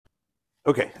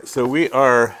Okay, so we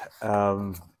are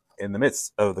in the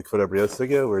midst of the Kvod Abriot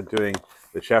Sugya. We're doing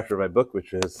the chapter of my book,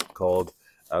 which is called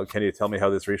 "Can You Tell Me How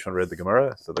This Rishon Read the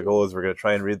Gemara?" So the goal is we're going to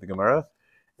try and read the Gemara,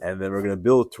 and then we're going to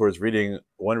build towards reading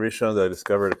one Rishon that I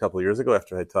discovered a couple of years ago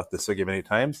after I taught the Sugya many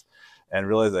times, and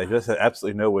realized I just had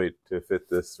absolutely no way to fit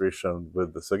this Rishon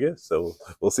with the Sugya. So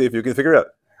we'll see if you can figure out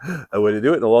a way to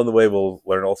do it, and along the way we'll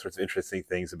learn all sorts of interesting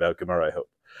things about Gemara, I hope.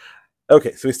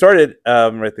 Okay, so we started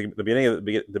right. The beginning of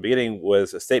the beginning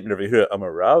was a statement of Yehuda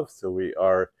Amar Rav. So we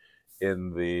are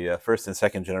in the first and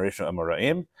second generation of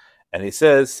Amoraim, and he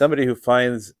says somebody who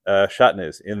finds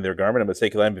shatnez in their garment,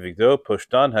 Amasekilayim b'vigdo,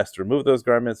 pushtan, has to remove those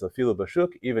garments, afilu bashuk,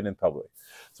 even in public.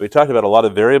 So we talked about a lot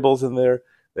of variables in there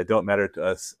that don't matter to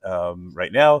us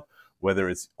right now, whether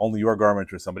it's only your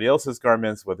garment or somebody else's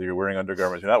garments, whether you're wearing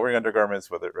undergarments or not wearing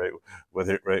undergarments, whether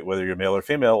you're male or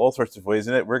female, all sorts of ways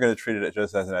in it. We're going to treat it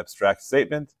just as an abstract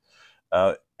statement.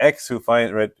 X who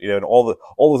find and all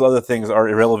those other things are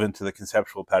irrelevant to the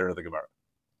conceptual pattern of the Gemara.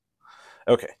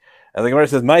 Okay. And the Gemara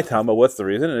says, "My Tama, what's the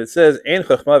reason?" And it says, "Ein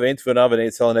chachma ve'ein tefuna ve'ein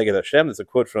tzala neged Hashem." That's a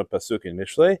quote from a pasuk in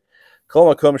Mishlei.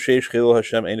 Kol makom sheish chilul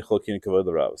Hashem ein cholkin kavod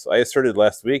l'rav. So I asserted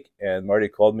last week, and Marty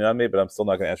called me on me, but I'm still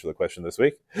not going to answer the question this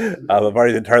week. But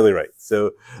Marty's entirely right.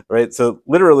 So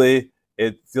literally,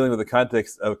 it's dealing with the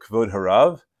context of kavod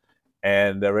harav,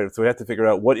 and so we have to figure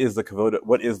out what is the kavod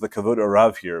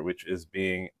harav here, which is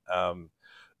being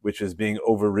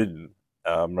overridden,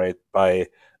 by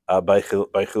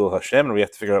Chilul Hashem, and we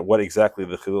have to figure out what exactly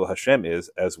the Chilul Hashem is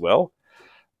as well.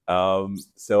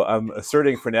 So I'm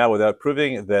asserting for now, without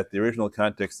proving, that the original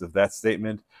context of that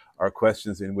statement are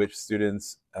questions in which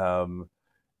students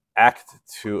act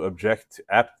to object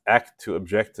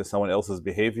to someone else's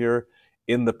behavior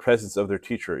in the presence of their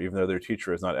teacher, even though their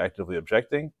teacher is not actively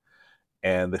objecting.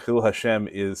 And the Chilul Hashem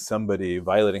is somebody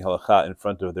violating halakha in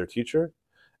front of their teacher,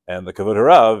 and the kavod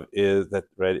harav is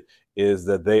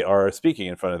that they are speaking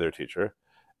in front of their teacher.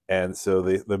 And so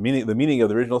the meaning of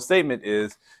the original statement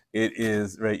is, it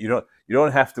is right. You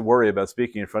don't have to worry about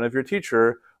speaking in front of your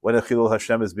teacher when a chilul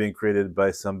Hashem is being created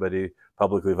by somebody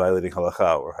publicly violating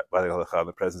halakha or violating halakha in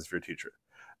the presence of your teacher.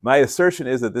 My assertion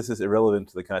is that this is irrelevant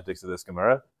to the context of this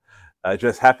Gemara. It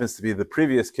just happens to be the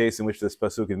previous case in which this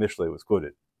pasuk in Mishlei was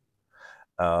quoted.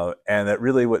 And that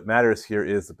really what matters here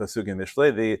is the pasuk in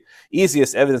Mishlei. The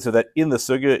easiest evidence of that in the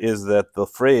sugya is that the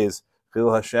phrase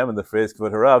Chilul Hashem and the phrase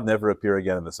Kavod Harav never appear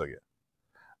again in the sugya.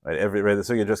 The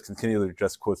sugya just continually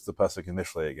quotes the pasuk in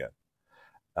Mishlei again.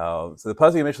 So the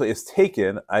pasuk in Mishlei is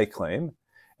taken, I claim,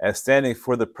 as standing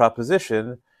for the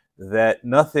proposition that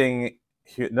nothing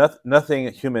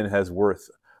human has worth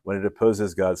when it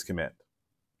opposes God's command.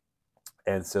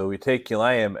 And so we take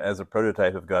kilayim as a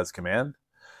prototype of God's command.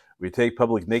 We take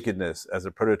public nakedness as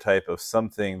a prototype of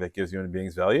something that gives human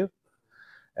beings value,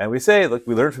 and we say, look,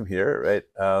 we learn from here, right?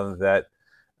 That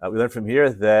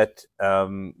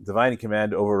divine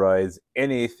command overrides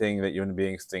anything that human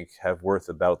beings think have worth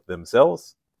about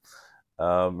themselves,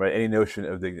 right? Any notion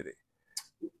of dignity.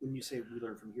 When you say we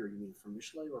learn from here, you mean from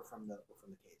Mishlei or from the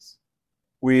case?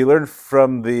 We learn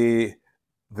from the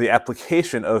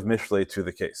application of Mishlei to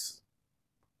the case.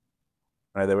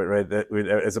 Right,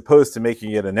 as opposed to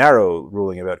making it a narrow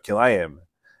ruling about kilayim,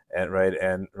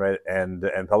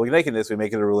 and public nakedness, we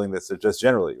make it a ruling that's just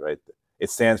generally right. It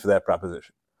stands for that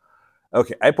proposition.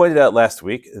 Okay, I pointed out last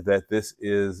week that this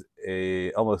is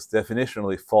a almost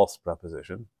definitionally false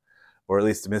proposition, or at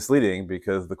least misleading,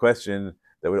 because the question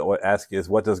that we ask is,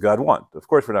 what does God want? Of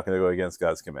course, we're not going to go against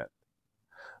God's command.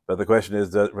 But the question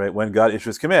is, when God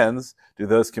issues commands, do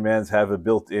those commands have a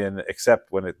built-in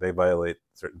except when they violate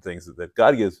certain things that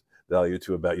God gives value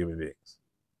to about human beings?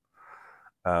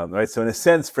 Right. So in a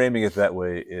sense, framing it that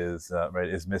way is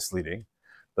misleading.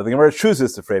 But the Gemara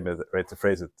chooses to frame it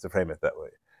that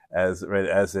way, as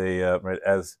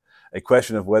a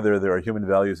question of whether there are human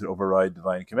values that override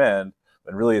divine command,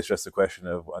 when really it's just a question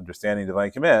of understanding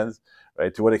divine commands.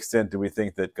 Right. To what extent do we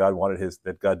think that God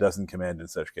that God doesn't command in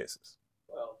such cases?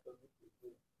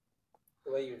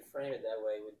 The way you would frame it that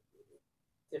way would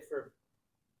differ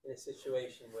in a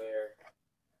situation where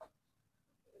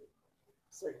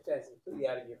circumstances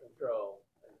completely out of your control,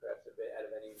 and perhaps a bit out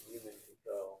of any human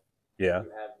control. Yeah.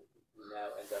 You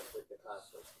now end up with the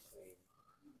conflict between.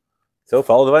 So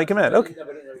follow divine command. Okay.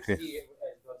 But in as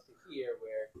opposed to here,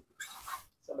 where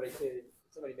somebody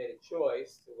made a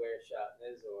choice to wear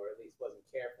shatnez, or at least wasn't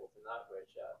careful to not wear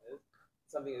shatnez.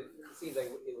 Something that seems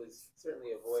like it was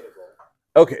certainly avoidable.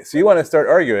 Okay, so you want to start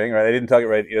arguing, right? I didn't talk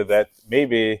right. That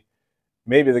maybe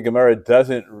the Gemara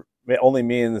only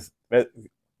means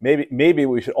maybe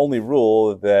we should only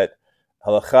rule that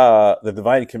halacha, the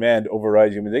divine command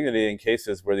overrides human dignity in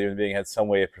cases where the human being had some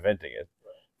way of preventing it.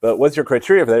 But what's your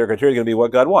criteria for that? Your criteria is going to be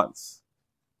what God wants.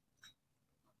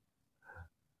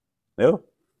 No?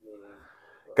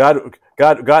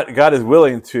 God is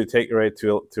willing to take right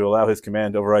to allow His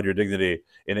command to override your dignity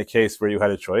in a case where you had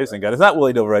a choice, and God is not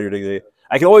willing to override your dignity.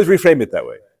 I can always reframe it that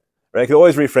way, right? I can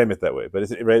always reframe it that way. But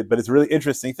it's a really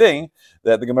interesting thing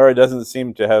that the Gemara doesn't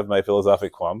seem to have my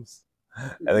philosophic qualms,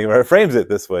 and the Gemara frames it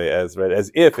this way as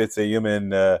if it's a human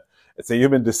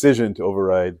decision to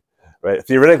override. Right?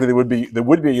 Theoretically, there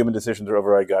would be a human decision to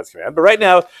override God's command, but right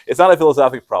now it's not a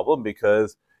philosophic problem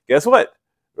because guess what?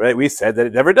 Right? We said that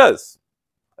it never does.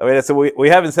 I mean, so we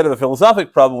have, instead of a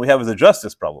philosophic problem, we have as a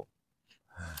justice problem,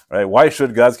 right? Why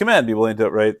should God's command be willing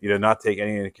to, not take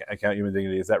any account human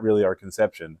dignity? Is that really our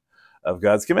conception of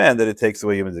God's command, that it takes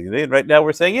away human dignity? And right now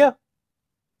we're saying, yeah.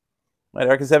 Right?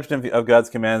 Our conception of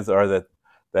God's commands are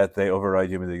that they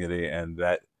override human dignity, and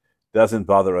that doesn't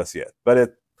bother us yet.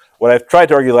 But what I've tried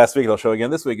to argue last week, and I'll show again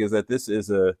this week, is that this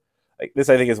I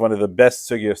think is one of the best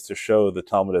sugyas to show the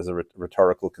Talmud as a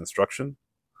rhetorical construction,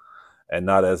 and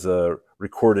not as a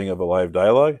recording of a live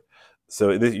dialogue.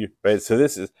 So this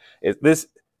is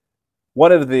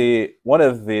one of the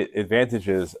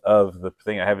advantages of the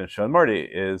thing I haven't shown Marty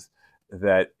is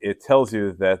that it tells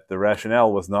you that the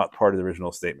rationale was not part of the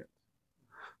original statement.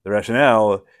 The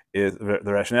rationale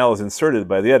is inserted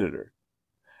by the editor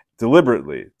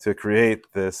deliberately to create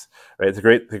this, right? To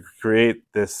create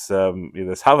this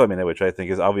this havamina, which I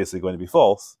think is obviously going to be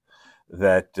false.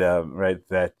 That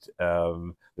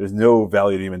there's no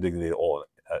value to human dignity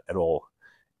at all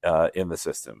in the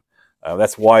system.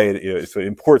 That's why it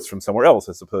imports from somewhere else,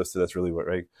 as opposed to that's really what,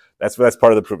 right? That's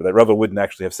part of the proof that Rava wouldn't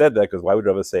actually have said that, because why would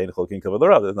Rava say in Cholkin Kavod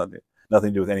L'Rav? There's nothing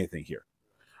to do with anything here.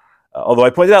 Although I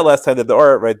pointed out last time that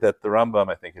that the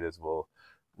Rambam, I think it is,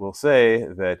 will say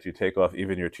that you take off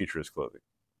even your teacher's clothing.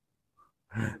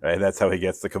 Right, that's how he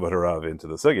gets the Kavod L'Rav into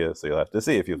the sugya. So you'll have to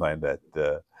see if you find that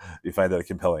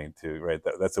compelling to, right.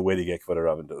 That's a way to get Kavod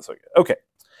L'Rav into the sugya. Okay,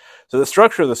 so the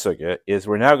structure of the sugya is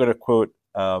we're now going to quote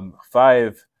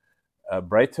 5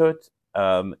 braitot,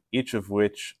 each of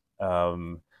which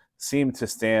seem to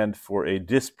stand for a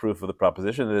disproof of the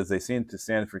proposition. That is, they seem to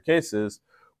stand for cases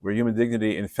where human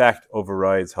dignity in fact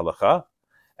overrides halacha,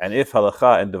 and if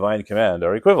halacha and divine command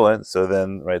are equivalent, so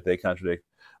then they contradict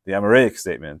the Amaraic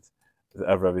statement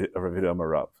of Rav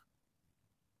Yehuda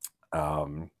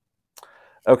Amarav.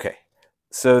 Okay,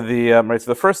 so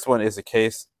the first one is a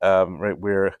case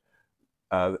where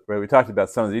we talked about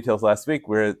some of the details last week,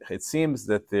 where it seems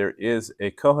that there is a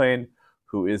kohen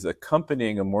who is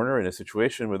accompanying a mourner in a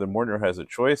situation where the mourner has a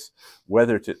choice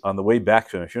whether to, on the way back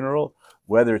from a funeral,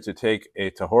 whether to take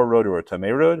a tahor road or a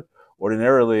tamei road.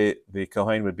 Ordinarily, the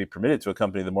kohen would be permitted to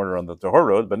accompany the mourner on the tahor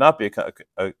road, but not be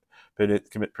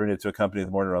permitted to accompany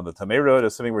the mourner on the tamei road,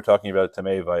 assuming we're talking about a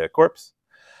tamei via corpse.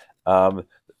 The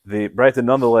Braita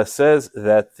nonetheless says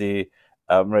that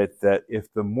that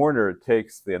if the mourner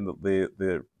takes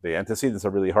the antecedents are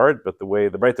really hard, but the way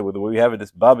we have it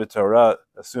is ba b'torah,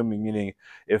 assuming, meaning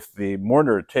if the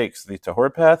mourner takes the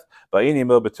tahor path, ba'ini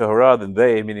mo b'torah, then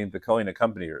they, meaning the kohen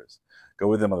accompaniers, go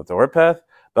with them on the tahor path.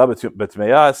 Ba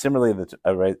b'tmeya, similarly,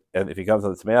 and if he comes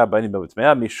on the tmeya, ba'ini mo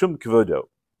b'tmeya mishum kvodo.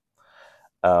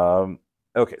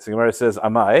 Okay, so Gemara says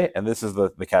amai, and this is the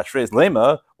catchphrase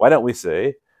lema. Why don't we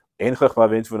say ein chachma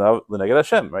ve'ein tefuna l'neged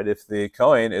Hashem? Right, if the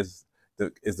kohen is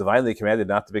divinely commanded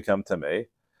not to become tamei,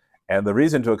 and the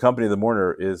reason to accompany the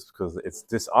mourner is because it's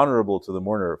dishonorable to the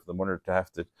mourner for the mourner to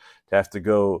have to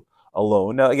go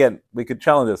alone. Now, again, we could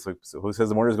challenge this. So who says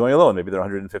the mourner is going alone? Maybe there are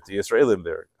 150 Israelim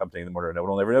there accompanying the mourner. No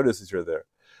one will ever notice if you're there.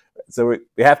 So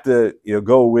we have to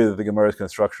go with the Gemara's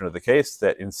construction of the case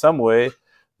that in some way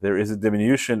there is a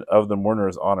diminution of the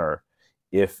mourner's honor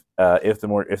if the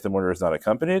mourner is not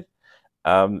accompanied.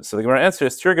 So the Gemara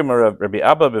answers Tir Gemara Rabbi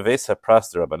Abba bevesa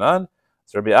pras d'Rabbanan.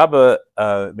 So Rabbi Abba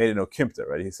made an okimta,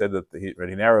 right? He said that he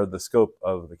narrowed the scope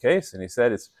of the case, and he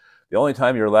said it's the only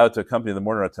time you're allowed to accompany the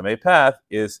mourner on a tamei path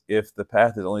is if the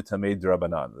path is only tamei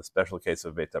d'Rabbanan, the special case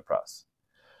of beit pras.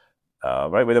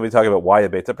 Right? Then we talk about why a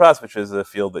beit pras, which is a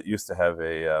field that used to have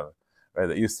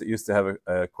used to have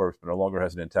a corpse, but no longer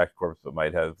has an intact corpse, but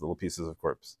might have little pieces of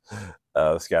corpse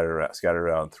scattered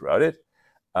around throughout it.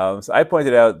 So I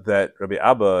pointed out that Rabbi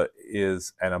Abba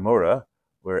is an Amora,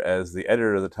 whereas the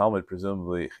editor of the Talmud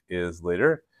presumably is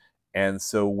later. And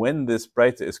so when this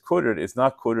Braita is quoted, it's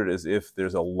not quoted as if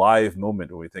there's a live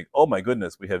moment where we think, oh my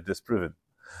goodness, we have disproven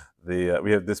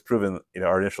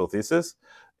our initial thesis.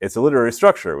 It's a literary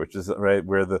structure, which is right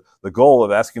where the goal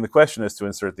of asking the question is to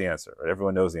insert the answer. Right?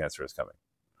 Everyone knows the answer is coming.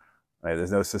 Right?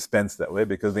 There's no suspense that way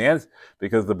because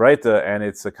because the Breita and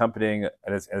its accompanying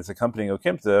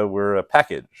Okimta were a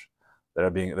package that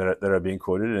are being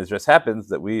quoted, and it just happens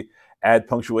that we add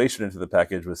punctuation into the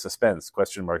package with suspense,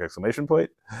 question mark, exclamation point,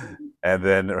 and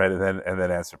then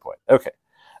answer point. Okay,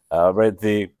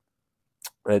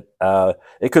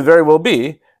 it could very well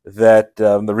be that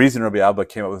the reason Rabbi Abba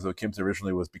came up with Okimta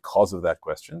originally was because of that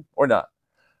question, or not.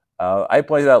 I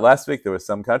pointed out last week there was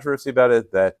some controversy about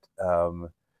it so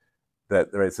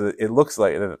it looks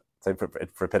like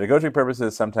for pedagogic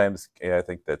purposes, sometimes I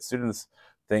think that students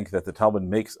think that the Talmud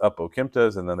makes up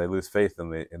Okimtas and then they lose faith in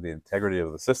the integrity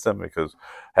of the system because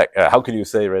how can you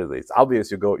say, right, it's obvious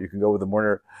you can go with the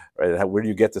mourner, right? Where do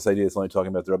you get this idea it's only talking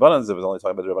about the Rabbanans? If it was only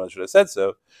talking about the Rabbanans, should have said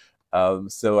so.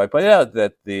 So I pointed out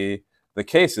that the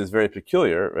case is very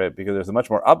peculiar, right? Because there's a much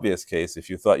more obvious case if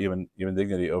you thought human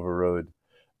dignity overrode,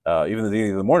 even the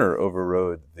dignity of the mourner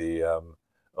overrode the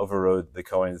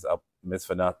Kohen's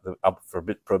mitzvah, not the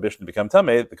prohibition to become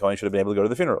tamei. The Kohen should have been able to go to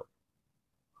the funeral.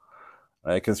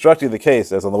 Right? Constructing the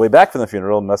case as on the way back from the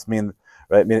funeral must mean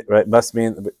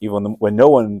even when no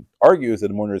one argues that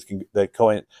mourners that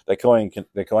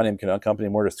Kohanim can accompany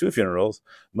mourners to funerals,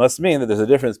 must mean that there's a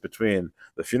difference between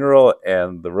the funeral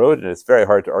and the road, and it's very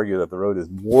hard to argue that the road is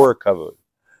more covered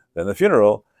than the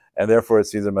funeral, and therefore it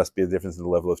seems there must be a difference in the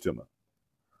level of tuma.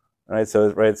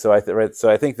 So I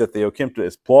think that the Okimta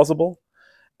is plausible,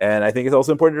 and I think it's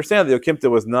also important to understand the Okimta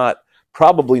was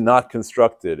probably not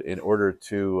constructed in order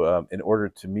to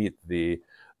meet the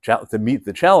challenge.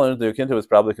 The Okimta was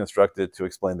probably constructed to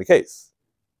explain the case.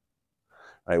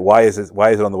 Right? Why is it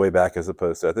on the way back as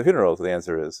opposed to at the funeral? So the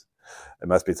answer is it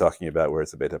must be talking about where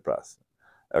it's a beta pras.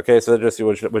 Okay, so just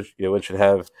what should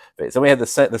have. So we had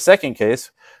the second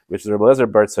case, which is Rebbe Eliezer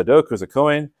Bar Tzadok, who's a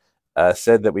Kohen.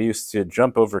 Said that we used to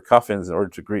jump over coffins in order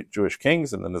to greet Jewish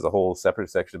kings, and then there's a whole separate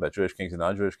section about Jewish kings and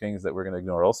non-Jewish kings that we're going to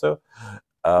ignore also.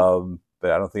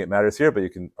 But I don't think it matters here, but you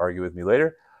can argue with me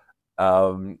later.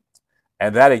 And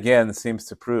that again seems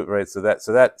to prove, right? So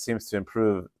that seems to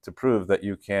prove that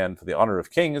you can, for the honor of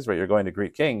kings, right? You're going to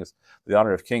greet kings. For the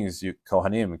honor of kings, you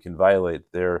Kohanim can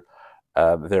violate their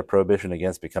prohibition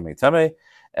against becoming tamei.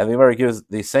 And the Gemara gives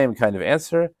the same kind of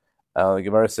answer. The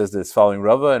Gemara says that it's following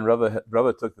Rava, and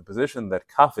Rava took the position that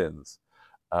coffins,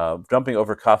 jumping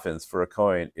over coffins for a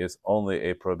Kohen is only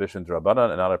a prohibition d'Rabbanan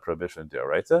and not a prohibition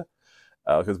d'Oraita.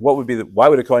 Because why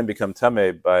would a Kohen become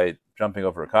tamei by jumping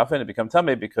over a coffin? It becomes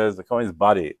tamei because the Kohen's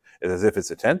body is as if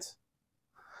it's a tent,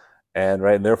 and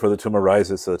therefore the tumah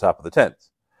rises to the top of the tent.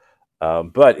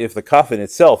 But if the coffin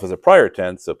itself is a prior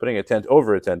tent, so putting a tent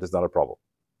over a tent is not a problem.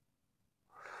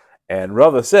 And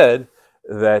Rava said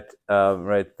that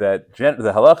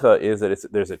the halacha is that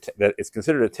it's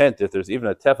considered a tent if there's even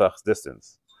a tefach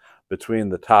distance between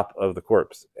the top of the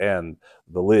corpse and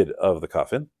the lid of the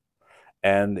coffin,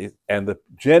 and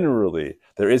generally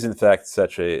there is in fact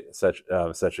such a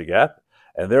gap,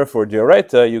 and therefore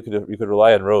d'oraita you could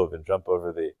rely on rove and jump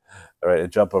over the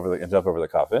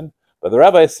coffin. But the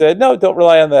rabbi said no, don't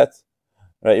rely on that.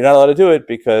 Right, you're not allowed to do it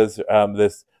because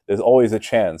there's always a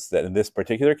chance that in this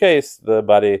particular case the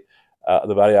body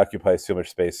occupies too much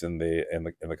space in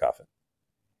the coffin.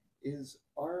 Is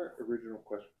our original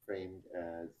question framed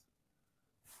as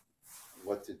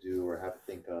what to do or how to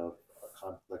think of a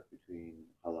conflict between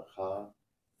halakha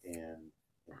and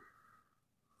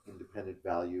independent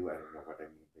value? I don't know what I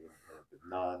mean. The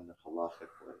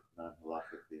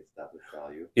non-halachically established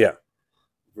value. Yeah.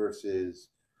 Versus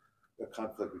a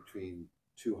conflict between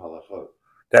two halachot.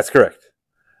 That's correct.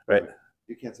 Right.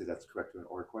 You can't say that's correct to an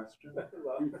or question.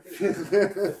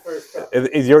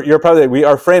 You're probably, we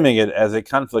are framing it as a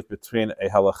conflict between a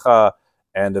halacha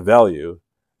and a value,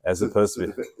 as opposed to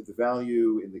the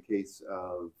value in the case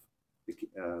of the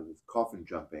coffin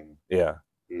jumping. Yeah,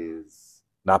 is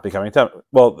not becoming tamei.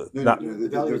 Well,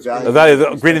 the value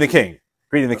of greeting the king.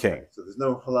 So there's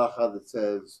no halacha that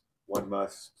says one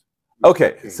must.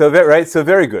 Okay, so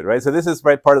very good, right? So this is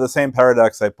part of the same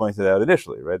paradox I pointed out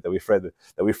initially, right? That we framed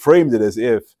it as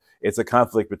if it's a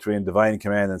conflict between divine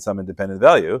command and some independent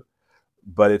value,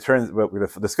 but what we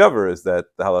discover is that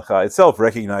the halakha itself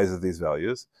recognizes these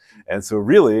values, and so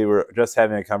really we're just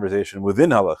having a conversation within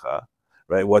halakha,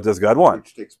 right? What does God want?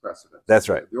 Which takes precedence. That's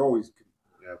right. They're always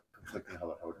conflicting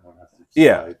halakha. One has to decide.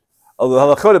 Yeah.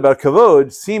 Although halachot about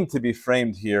kavod seem to be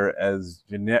framed here as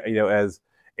as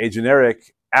a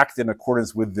generic act in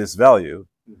accordance with this value,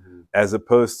 as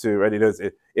opposed to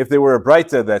if there were a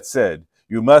breita that said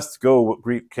you must go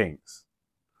greet kings,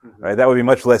 right? That would be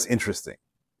much less interesting,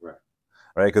 right?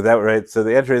 Because so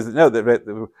the answer is no.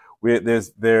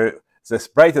 There's this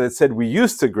breita that said we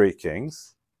used to greet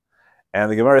kings,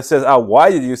 And the Gemara says,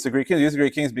 why did you use the Greek kings? You used the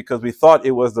Greek kings because we thought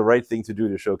it was the right thing to do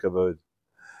to show kavod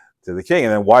to the king.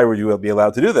 And then why would you be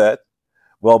allowed to do that?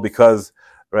 Well, because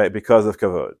of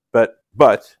kavod.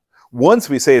 But once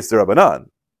we say it's the Rabbanan,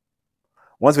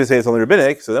 once we say it's only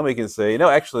rabbinic, so then we can say,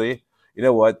 actually, you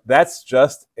know what? That's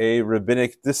just a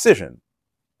rabbinic decision.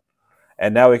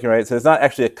 And now we can write, so it's not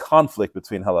actually a conflict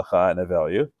between halacha and a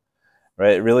value,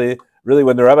 right? Really,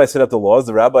 when the rabbis set up the laws,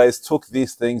 the rabbis took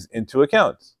these things into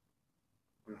account.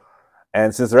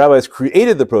 And since the rabbis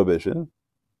created the prohibition,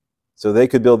 so they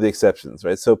could build the exceptions,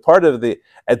 right? So part of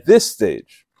at this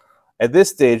stage,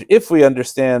 if we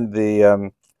understand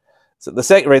this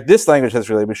language has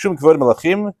really mishum kvod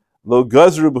malachim lo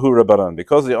gazru b'hu rabbanan,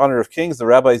 because of the honor of kings, the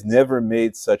rabbis never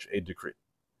made such a decree.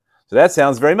 So that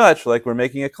sounds very much like we're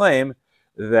making a claim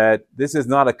that this is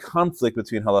not a conflict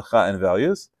between halacha and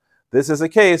values. This is a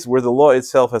case where the law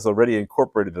itself has already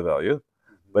incorporated the value.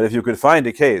 But if you could find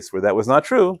a case where that was not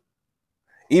true,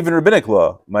 even rabbinic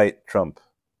law might trump,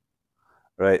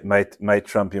 right? Might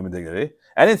trump human dignity.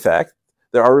 And in fact,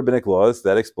 there are rabbinic laws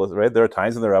that explicit, right? There are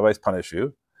times when the rabbis punish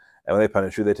you, and when they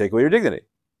punish you, they take away your dignity.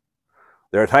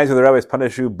 There are times when the rabbis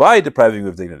punish you by depriving you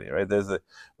of dignity, right?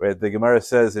 The Gemara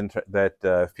says that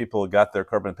if people got their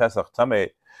korban pesach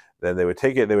tameh, then they would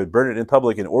take it, they would burn it in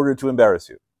public in order to embarrass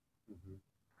you. Mm-hmm.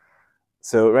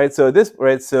 So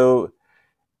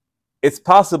it's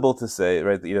possible to say,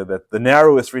 right, that the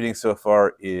narrowest reading so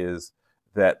far is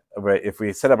that, right, if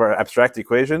we set up our abstract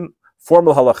equation,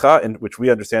 formal halacha, in which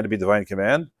we understand to be divine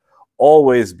command,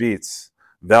 always beats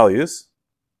values.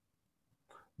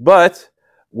 But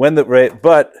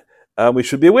we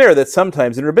should be aware that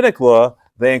sometimes in rabbinic law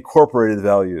they incorporated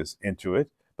values into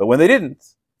it, but when they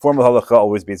didn't, formal halacha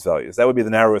always beats values. That would be the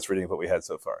narrowest reading of what we had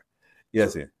so far.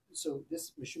 Yes. So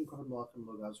this mishum kavod malachim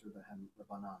lo gazru b'hem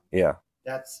rabbanan. Yeah.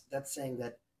 That's saying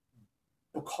that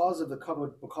because of the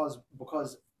kavod, because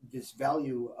this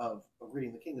value of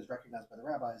reading the king is recognized by the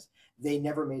rabbis, they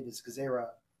never made this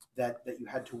gezerah that you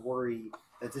had to worry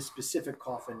that this specific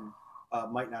coffin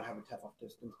might not have a tefach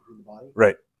distance between the body.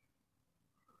 Right.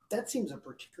 That seems a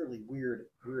particularly weird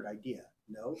idea.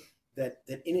 No, that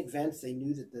in advance they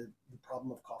knew that the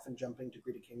problem of coffin jumping to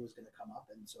greet a king was going to come up,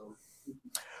 and so.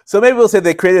 So maybe we'll say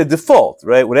they created a default,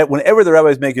 right? Whenever the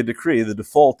rabbis make a decree, the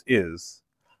default is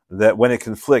that when it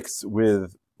conflicts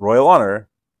with royal honor,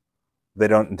 they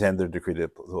don't intend their decree to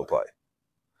apply.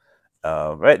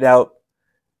 Right now,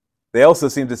 they also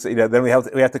seem to say, then we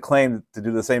have to claim to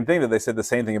do the same thing, that they said the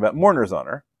same thing about mourner's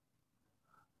honor,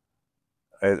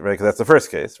 right? Because that's the first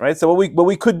case, right? So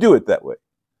we could do it that way,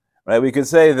 right? We could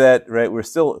say that, right? We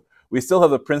still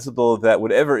have a principle that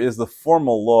whatever is the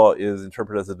formal law is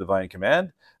interpreted as a divine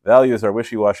command. Values are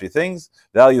wishy-washy things.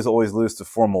 Values always lose to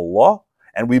formal law.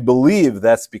 And we believe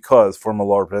that's because formal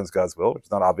law represents God's will, which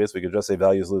is not obvious. We could just say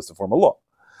values lose to formal law.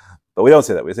 But we don't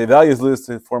say that. We say values lose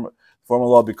to formal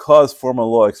law because formal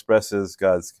law expresses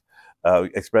God's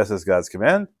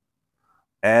command.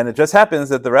 And it just happens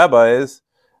that the rabbis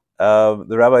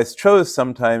chose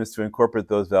sometimes to incorporate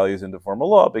those values into formal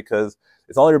law because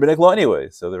it's only rabbinic law anyway.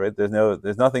 So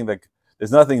there's nothing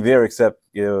there except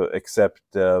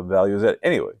values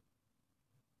anyway.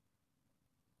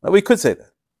 Now, we could say that.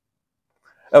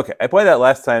 Okay, I pointed out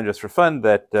last time just for fun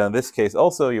that in this case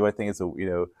also you might think it's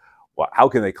how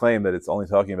can they claim that it's only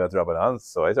talking about the Rabbanan?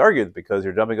 So I argued because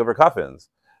you're jumping over coffins.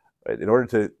 Right? In order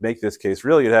to make this case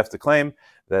real, you'd have to claim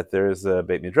that there's a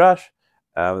Beit Midrash.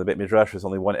 The Beit Midrash has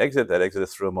only one exit. That exit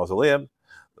is through a mausoleum.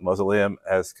 The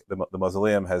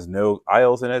mausoleum has no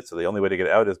aisles in it, so the only way to get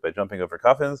out is by jumping over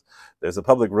coffins. There's a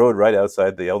public road right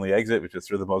outside the only exit, which is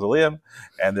through the mausoleum,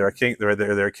 and there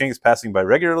are kings passing by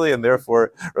regularly, and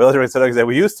therefore,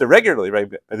 we used to regularly, right?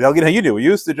 We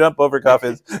used to jump over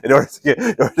coffins in order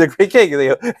to greet king.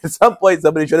 At some point,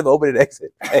 somebody should have opened an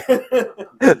exit right?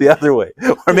 the other way,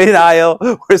 or made an aisle,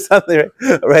 or something,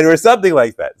 right, or something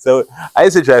like that. So I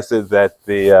suggested that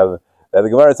the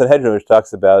Gemara in Sanhedrin, which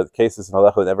talks about cases in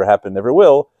halacha that never happened, never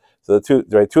will. So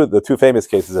the two famous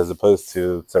cases, as opposed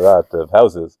to tzarat of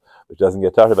houses, which doesn't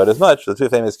get talked about as much. The two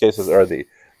famous cases are the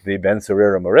Ben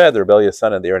Surera Mored, the rebellious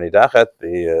son, and the Erni Dachat,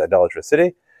 the idolatrous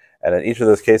city. And in each of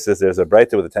those cases, there's a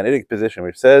Braita with a Tannaitic position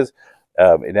which says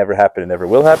it never happened, it never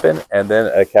will happen. And then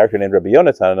a character named Rabbi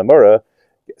Yonatan in Amora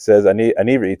says, Ani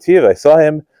Re'itiv, I saw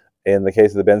him in the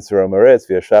case of the Ben Surera Mored,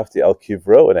 V'yashafti al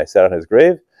Kivro, and I sat on his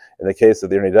grave. In the case of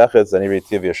the Erni Dachat, Ani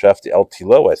Re'itiv Yashafti al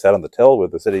Tilo, I sat on the tel where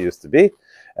the city used to be.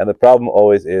 And the problem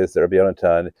always is that Rabbi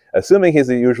Yonatan, assuming he's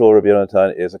the usual Rabbi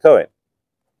Yonatan, is a Kohen.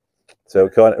 So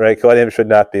Kohanim should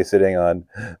not be sitting on.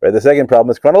 Right. The second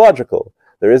problem is chronological.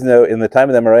 There is no, in the time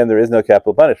of the Amoraim, there is no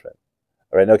capital punishment.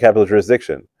 Right, no capital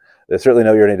jurisdiction. There's certainly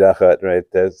no Yer Nidachat, right?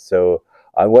 So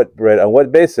on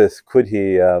what basis could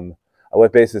he? On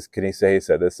what basis can he say he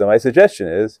said this? So my suggestion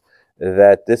is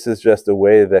that this is just a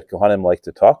way that Kohanim like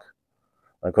to talk.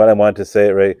 When Kohanim wanted to say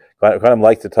it, right? Kohanim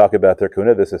like to talk about their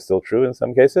kuna. This is still true in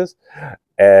some cases,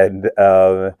 and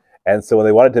so when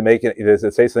they wanted to make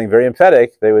it, say something very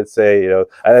emphatic, they would say, I'm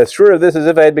as sure of this as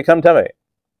if I had become tummy.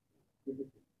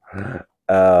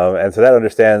 And so that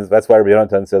understands. That's why Rabbi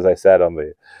Yonatan says I sat on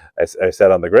the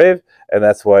grave, and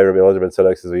that's why Rabbi Elazar ben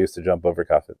Tzadok says we used to jump over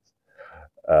coffins.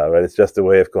 Right, it's just a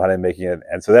way of Kohanim making it.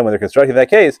 And so then when they're constructing that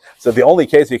case, so the only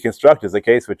case he construct is a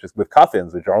case which is with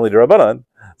coffins, which are only D'Rabbanan.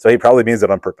 So he probably means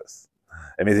it on purpose.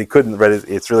 It means he couldn't. Right,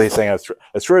 it's really saying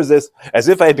as sure as this, as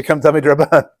if I had become Tamei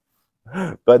D'Rabbanan,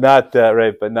 but not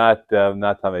not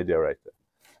Tamei D'Oraita.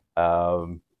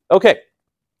 Okay,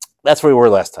 that's where we were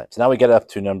last time. So now we get up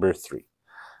to number 3.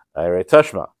 All right,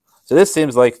 Tashma. So this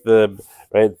seems like the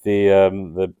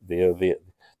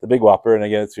big whopper, and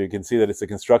again, so you can see that it's a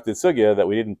constructed sugya that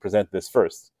we didn't present this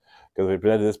first, because if we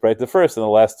presented this Breita first, and the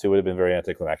last two would have been very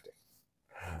anticlimactic.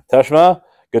 Tashma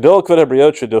gadol kvod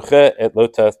habriot shedoche et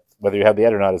lotas. Whether you have the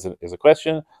et or not is a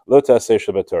question. Lotas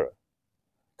seisha b'Torah.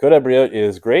 Kvod habriot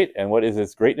is great, and what is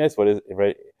its greatness? What is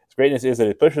right? Its greatness is that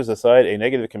it pushes aside a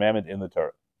negative commandment in the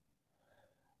Torah.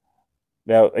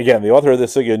 Now, again, the author of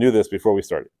this sugya knew this before we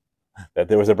started, that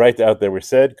there was a Breita out there which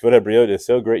said Kvod habriot is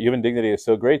so great, human dignity is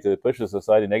so great that it pushes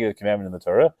aside a negative commandment in the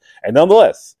Torah, and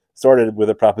nonetheless started with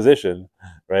a proposition,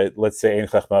 right? Let's say Ein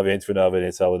chachma ve'ein tefuna ve'ein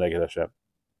tzal neged Hashem.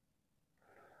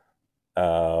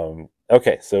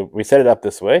 Okay, so we set it up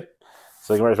this way.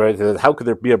 So the Gemara is right. How could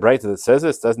there be a Breita that says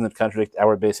this? Doesn't it contradict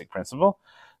our basic principle?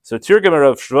 So Tirgam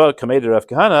Rav Shua Kamei Rav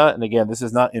Kahana, and again, this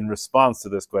is not in response to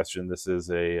this question. This is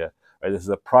a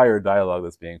prior dialogue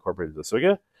that's being incorporated into the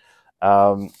sugya.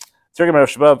 Tirgam Rav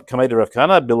Shua Kamei Rav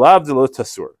Kahana Bilav de lo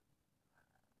tasur.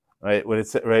 Right, when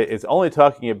it's only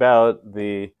talking about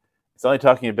the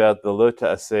lo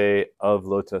ta'aseh of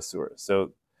lo tasur.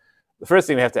 So the first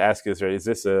thing we have to ask is, right, is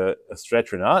this a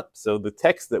stretch or not? So the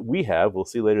text that we have, we'll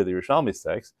see later the Yerushalmi's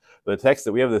text, but the text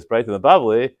that we have this Breita in the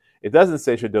Bavli, it doesn't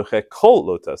say shedoche kol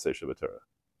lo ta'aseh shebetorah.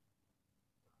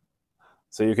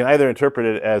 So you can either interpret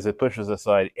it as it pushes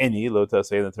aside any lo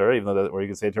ta'aseh in the Torah, even though or you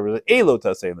can say interpret it a lo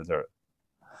ta'aseh in the Torah.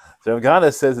 So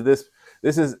Gana says that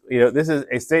this is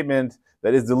a statement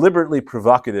that is deliberately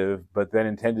provocative, but then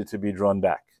intended to be drawn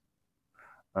back.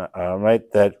 Right,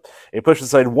 that it pushes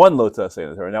aside one lo ta'aseh in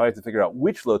the Torah. Now we have to figure out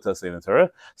which lo ta'aseh in the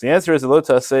Torah. So the answer is the lo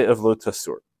ta'aseh of lo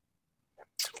tasur.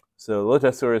 So lo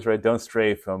tasur is right. Don't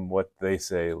stray from what they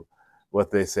say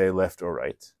left or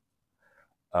right.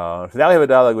 So now we have a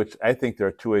dialogue, which I think there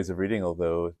are 2 ways of reading,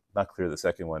 although not clear the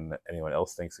second one that anyone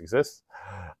else thinks exists.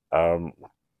 The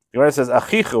Gemara says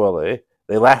achichu alei.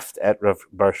 They laughed at Rav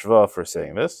Bar Shva for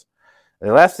saying this. They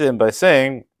laughed at him by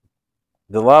saying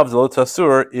the law of the lo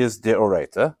tasur is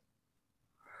deoraita,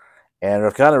 and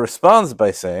Rav Kahana responds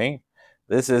by saying,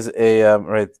 "This is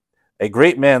a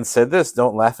great man said this.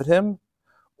 Don't laugh at him.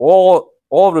 All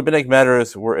rabbinic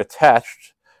matters were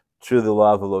attached to the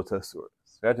law of the lo tasur."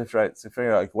 So you have to try to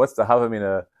figure out what's the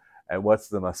havamina and what's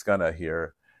the maskana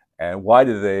here, and why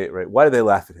did they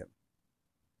laugh at him?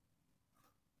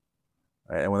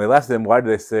 Right? And when they laughed at him, why did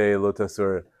they say lo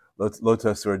tasur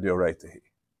deoraita?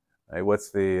 Right?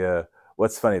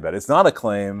 What's funny about it? It's not a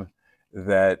claim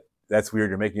that's weird.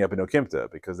 You're making up an okimta,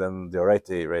 because then the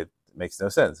oraita, right, makes no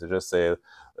sense. They just say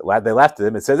they laughed at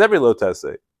him. It says every lo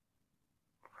ta'aseh.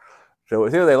 So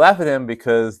here they laugh at him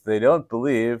because they don't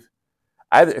believe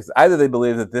either they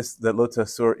believe that lo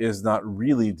ta'asur is not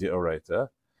really the oraita,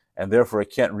 and therefore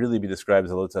it can't really be described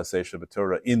as a lo ta'aseh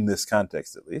shebetorah in this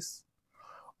context at least,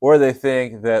 or they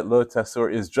think that lo ta'asur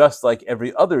is just like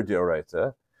every other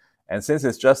deoraita. And since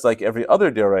it's just like every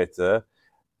other deoraita,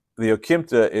 the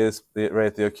okimta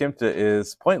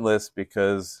is pointless,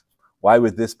 because why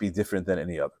would this be different than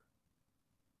any other?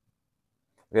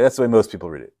 Okay, that's the way most people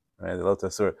read it. Right? The lo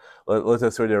tasur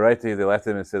deoraita, they laughed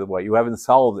at him and said, "Well, you haven't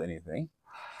solved anything."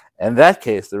 In that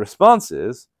case, the response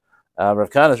is Rav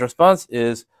Kahana's response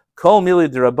is kol mili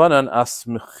derabanan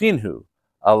asmechinhu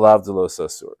alav de lo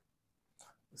tasur.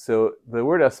 So the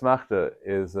word asmachta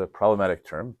is a problematic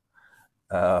term.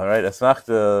 Right,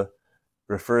 asmachta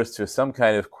refers to some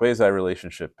kind of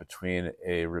quasi-relationship between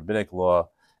a rabbinic law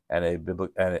and a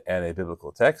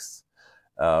biblical text.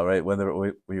 Right, when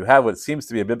you have what seems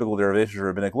to be a biblical derivation of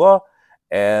rabbinic law,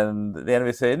 and the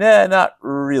enemy say, "Nah, not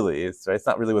really. It's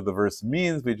not really what the verse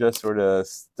means. We just sort of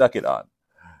stuck it on."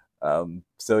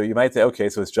 So you might say, "Okay,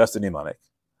 so it's just a mnemonic."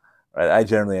 Right? I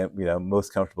generally am,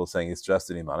 most comfortable saying it's just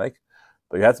a mnemonic,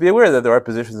 but you have to be aware that there are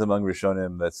positions among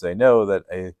Rishonim that say no, that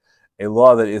a a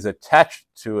law that is attached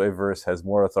to a verse has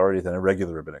more authority than a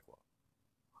regular rabbinic law.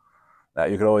 Now,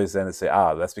 you could always then say,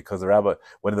 that's because the rabbi,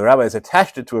 when the rabbis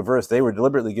attached it to a verse, they were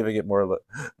deliberately giving it more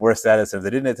status. And if they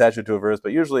didn't attach it to a verse,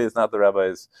 but usually it's not the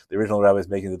original rabbis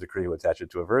making the decree who attach it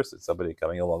to a verse. It's somebody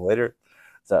coming along later.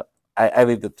 So I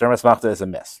leave the Termas Machta as a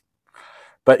mess.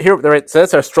 But here, right, so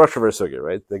that's our structure of our sugya,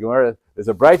 right? The Gemara, there's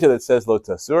a Braita that says lo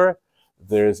tasur.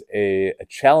 There's a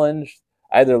challenge.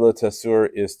 Either lo tasur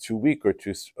is too weak or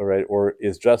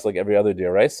is just like every other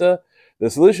dioraisa. The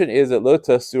solution is that lo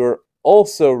tasur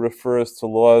also refers to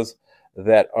laws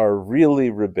that are really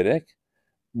rabbinic.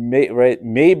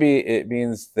 Maybe it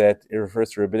means that it refers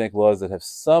to rabbinic laws that have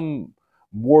some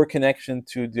more connection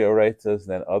to deoraitas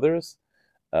than others.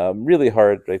 Really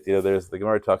hard, right? The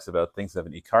Gemara talks about things that have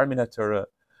an ikar min haTorah.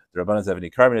 The Rabbanan have an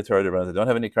ikar min haTorah. The Rabbanan don't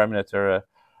have an ikar min haTorah.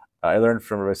 I learned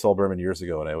from Rabbi Saul Berman years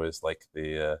ago, and I was like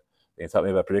they taught me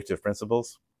about predictive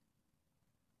principles.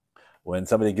 When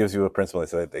somebody gives you a principle, they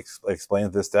say,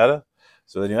 explain this data.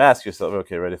 So then you ask yourself,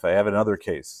 okay, right, if I have another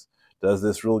case, does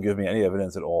this rule give me any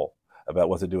evidence at all about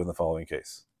what to do in the following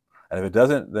case? And if it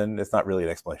doesn't, then it's not really an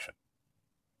explanation.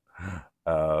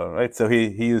 Right? So he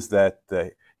used that.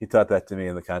 He taught that to me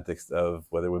in the context of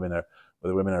whether women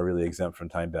are really exempt from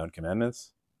time-bound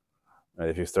commandments. Right?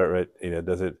 If you start right,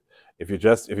 if you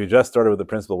just started with the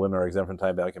principle women are exempt from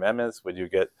time-bound commandments, would you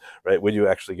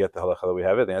actually get the halacha that we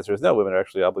have it? The answer is no. Women are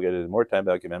actually obligated to more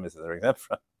time-bound commandments than they're exempt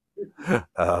from.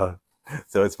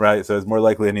 So it's more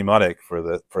likely a mnemonic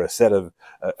for a set of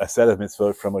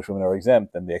mitzvot from which women are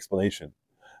exempt than the explanation.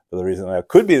 For the reason it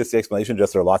could be it's the explanation,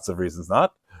 just there are lots of reasons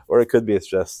not, or it could be it's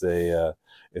just a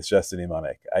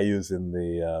mnemonic. I think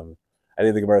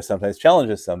the Gemara sometimes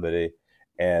challenges somebody,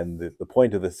 and the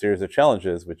point of the series of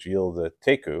challenges which yield a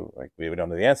teku, like we don't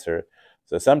know the answer.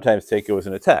 So sometimes teku is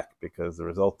an attack because the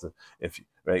result of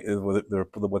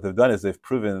what they've done is they've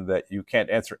proven that you can't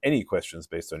answer any questions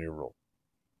based on your rule.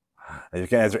 And you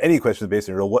can't answer any questions based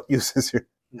on your rule. What use is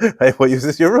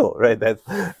your rule? Right? That's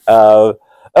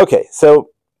okay. So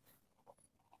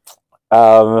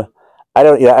I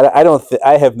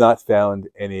have not found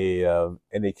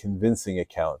any convincing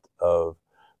account of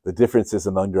the differences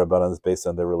among Rabbanans based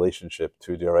on their relationship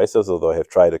to Deoraisos, although I have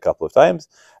tried a couple of times,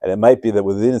 and it might be that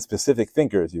within specific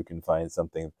thinkers you can find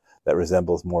something that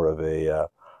resembles more of an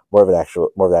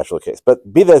actual case.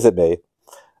 But be that as it may,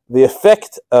 the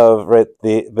effect of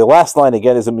the last line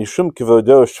again is a mishum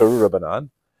kivodo sharu Rabbanan.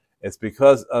 It's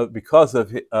because of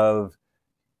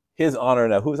his honor.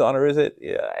 Now, whose honor is it?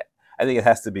 Yeah, I think it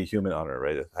has to be human honor,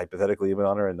 right? Hypothetically human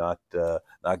honor and not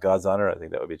God's honor. I think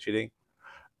that would be cheating.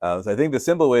 So I think the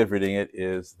simple way of reading it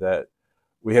is that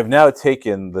we have now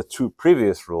taken the two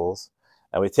previous rules,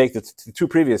 and we take the two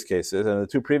previous cases, and the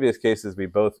two previous cases we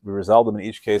resolve them in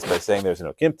each case by saying there's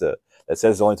an okimta that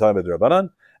says it's only talking about the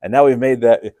Rabbanan, and now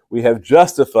we have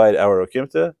justified our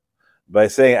okimta by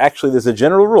saying actually there's a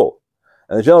general rule,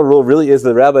 and the general rule really is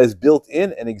the rabbis built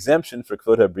in an exemption for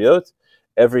kvod habriot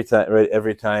every time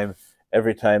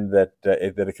that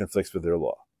it conflicts with their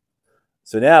law.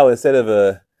 So now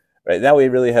now we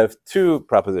really have two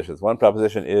propositions. One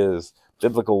proposition is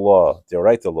biblical law,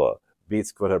 deoraita law,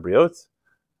 beats kvod habriot,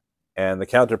 and the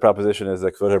counter proposition is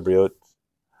that kvod habriot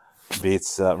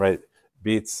beats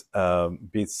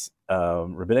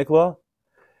rabbinic law.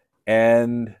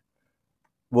 And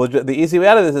the easy way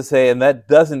out of this is to say, and that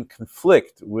doesn't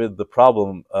conflict with the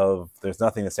problem of there's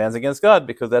nothing that stands against God,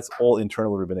 because that's all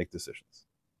internal rabbinic decisions.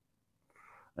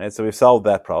 Right? So we've solved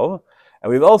that problem.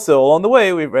 And we've also, along the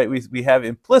way, we have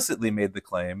implicitly made the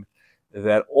claim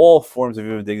that all forms of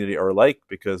human dignity are alike,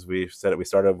 because we said it. We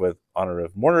started with honor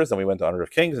of mourners, then we went to honor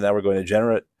of kings, and now we're going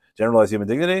to generalize human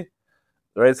dignity.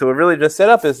 Right? So what really just set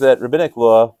up is that rabbinic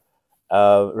law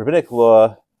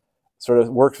sort of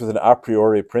works with an a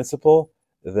priori principle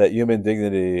that human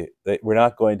dignity, that we're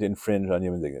not going to infringe on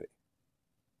human dignity,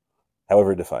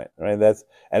 however defined, right?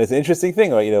 And it's an interesting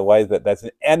thing, right? Why is that? That's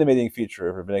an animating feature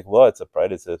of rabbinic law. It's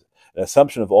an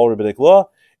assumption of all rabbinic law,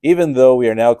 even though we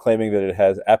are now claiming that it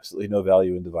has absolutely no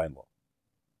value in divine law.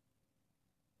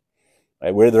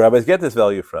 Right? Where do the rabbis get this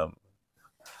value from?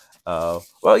 Well,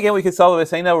 again, we could solve it by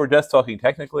saying, now we're just talking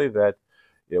technically that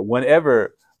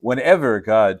whenever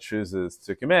God chooses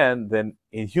to command, then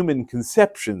in human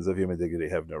conceptions of human dignity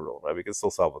have no role. Right? We can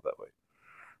still solve it that way.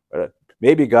 Right?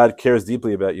 Maybe God cares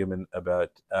deeply about human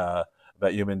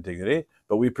dignity,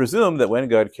 but we presume that when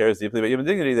God cares deeply about human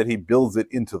dignity, that He builds it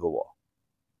into the law.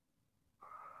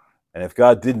 And if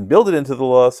God didn't build it into the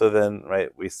law, so then, right,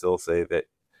 we still say that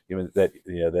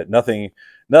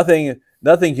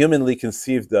nothing humanly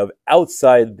conceived of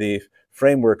outside the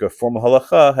framework of formal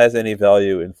halacha has any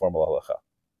value in formal halacha.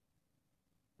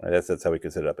 Right? That's how we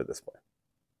could set it up at this point.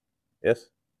 Yes.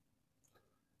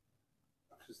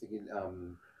 I was just thinking,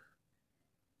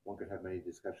 one could have many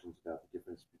discussions about the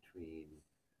difference between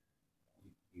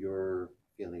your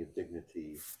feeling of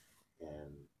dignity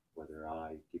and whether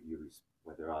I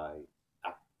whether I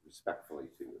act respectfully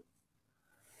to you.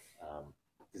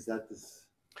 Does that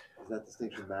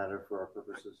distinction matter for our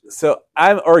purposes here? So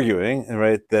I'm arguing,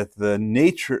 right, that the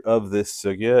nature of this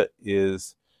sugya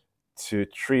is to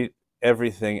treat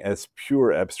everything as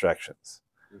pure abstractions.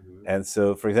 Mm-hmm. And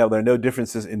so, for example, there are no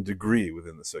differences in degree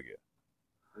within the sugya.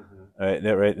 Mm-hmm.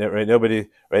 Right. Nobody.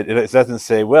 Right. It doesn't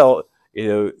say, well,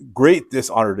 great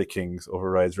dishonor to kings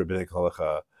overrides rabbinic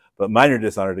halacha, but minor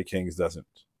dishonor to kings doesn't.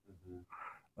 Mm-hmm.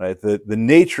 Right. The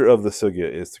nature of the sugya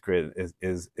is to create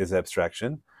is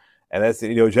abstraction, and that's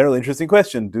a generally interesting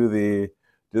question. Do the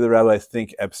rabbis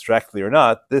think abstractly or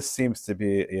not? This seems to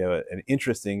be an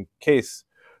interesting case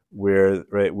where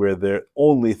they're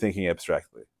only thinking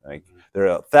abstractly. Like there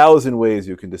are 1,000 ways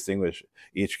you can distinguish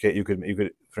each case. You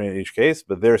could frame each case,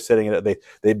 but they're setting it up.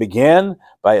 They began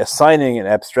by assigning an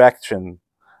abstraction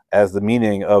as the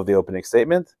meaning of the opening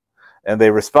statement, and they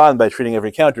respond by treating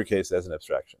every counter case as an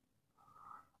abstraction.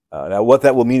 Now, what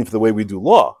that will mean for the way we do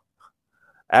law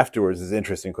afterwards is an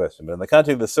interesting question. But in the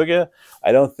context of the sugya,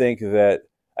 I don't think that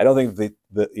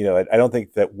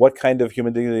what kind of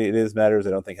human dignity it is matters. I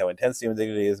don't think how intense human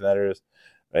dignity is matters.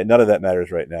 Right? None of that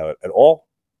matters right now at all,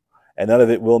 and none of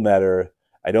it will matter,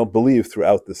 I don't believe,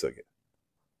 throughout the sugya.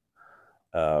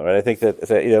 Right? I think that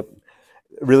it's a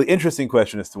really interesting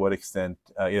question as to what extent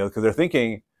because they're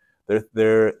thinking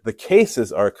the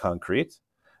cases are concrete,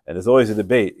 and there's always a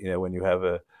debate. When you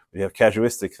have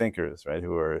casuistic thinkers, right,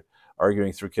 who are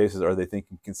arguing through cases, are they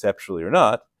thinking conceptually or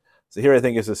not? So here I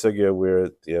think is a sugya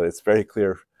where it's very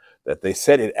clear that they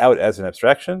set it out as an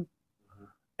abstraction,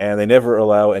 and they never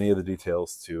allow any of the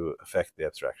details to affect the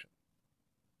abstraction.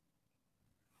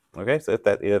 Okay, so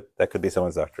that could be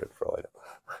someone's doctrine for all I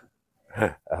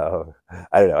know.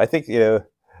 I don't know. I think the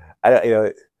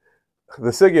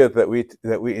sugya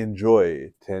that we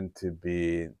enjoy tend to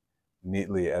be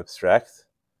neatly abstract,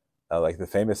 like the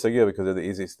famous sugya, because they're the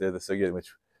easiest. They're the sugya in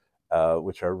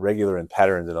which are regular in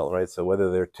patterns and all, right? So whether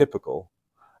they're typical,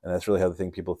 and that's really how the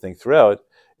thing people think throughout,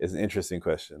 is an interesting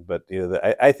question. But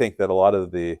I think that a lot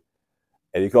of and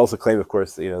you can also claim, of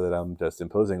course, that I'm just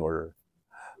imposing order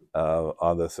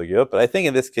on the sugya. But I think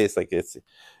in this case, like it's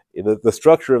the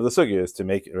structure of the sugya is to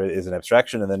make is an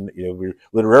abstraction, and then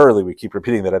we keep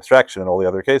repeating that abstraction in all the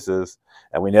other cases,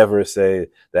 and we never say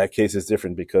that case is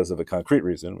different because of a concrete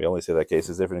reason. We only say that case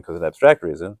is different because of an abstract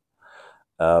reason.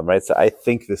 Right, so I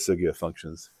think the sugya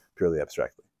functions purely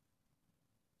abstractly.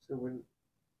 So when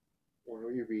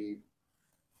we read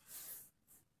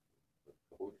a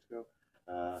couple weeks ago,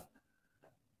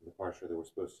 the parsha that we're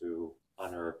supposed to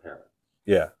honor our parents,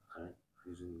 yeah, right?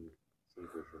 Using some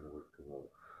version of the word kavod,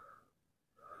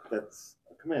 that's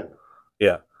a commandment.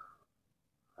 Yeah.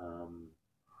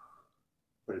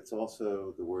 But it's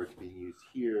also the word being used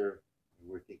here,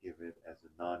 and we're thinking of it as a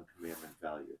non-commandment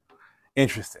value.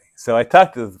 Interesting. So I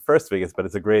talked to the first week, but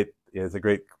it's a great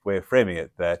way of framing it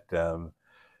that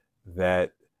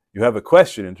you have a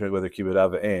question in terms of whether kibbud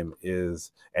av v'em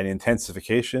is an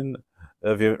intensification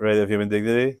of human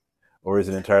dignity, or is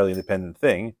an entirely independent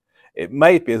thing. It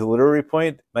might be, as a literary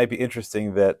point, might be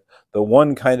interesting that the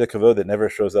one kind of kavod that never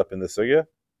shows up in the sugya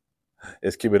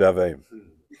is kibbud av v'em,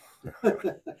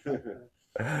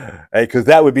 because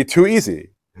that would be too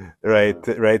easy. Right,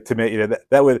 to make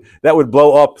that would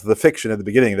blow up the fiction at the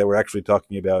beginning that we're actually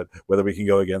talking about whether we can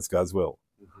go against God's will,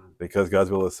 because God's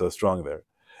will is so strong there.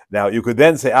 Now you could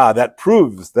then say, that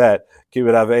proves that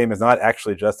kibbud av v'em is not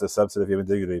actually just a subset of human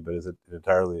dignity, but is an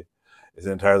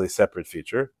entirely separate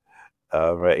feature,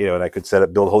 right? And I could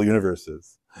build whole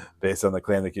universes based on the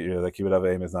claim that kibbud av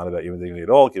v'em is not about human dignity at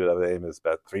all. Kibbud av v'em is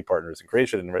about three partners in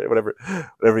creation, and whatever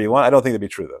you want. I don't think that'd be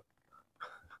true though.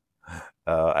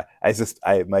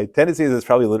 My tendency is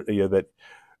probably that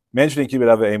mentioning kibbud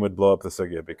av v'em would blow up the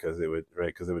sugya because it would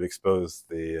expose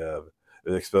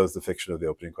the fiction of the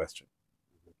opening question,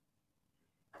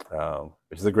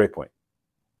 which is a great point.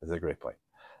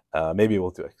 Maybe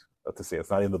we'll do it. To see, it's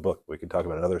not in the book. We can talk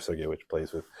about another sugya which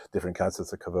plays with different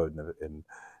concepts of kavod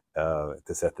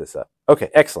to set this up. Okay,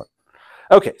 excellent.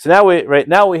 Okay, so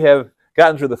now we have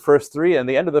gotten through the first three, and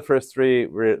the end of the first three,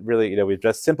 we've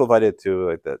just simplified it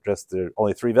to just the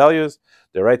only three values: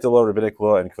 the right to law, rabbinic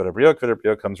law, and kvod habriot. Kvod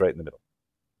habriot comes right in the middle.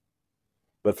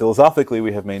 But philosophically,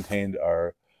 we have maintained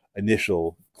our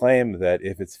initial claim that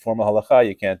if it's formal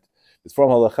halacha, it's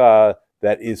formal halacha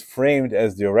that is framed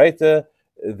as d'oraita,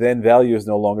 then values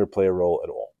no longer play a role at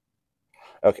all.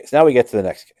 Okay, so now we get to the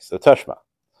next case, the Tashma.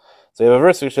 So you have a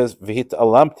verse which says "V'hit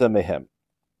alamta mehem."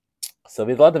 So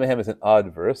 "V'hit alamta mehem" is an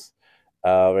odd verse.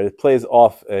 Where it plays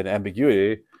off an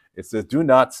ambiguity. It says, "Do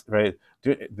not." Right.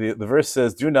 The verse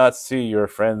says, "Do not see your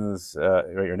friends,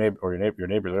 your neighbor, or your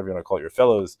neighbors, whatever you want to call it, your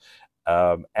fellows,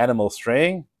 animal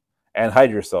straying, and hide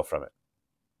yourself from it."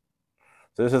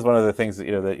 So this is one of the things that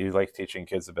that you like teaching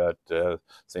kids about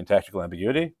syntactical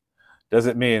ambiguity. Does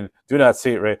it mean do not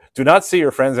see it? Right? Do not see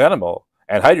your friend's animal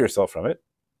and hide yourself from it,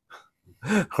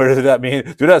 or does that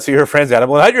mean do not see your friend's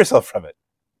animal and hide yourself from it?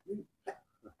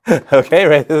 Okay,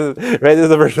 right. This is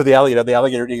the version of the alligator. The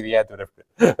alligator eating the ant, whatever,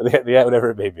 the ant,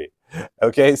 whatever it may be.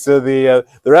 Okay, so the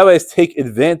rabbis take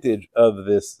advantage of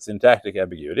this syntactic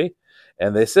ambiguity,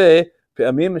 and they say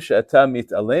 "Pe'amim she'ata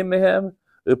mit'alem mehem,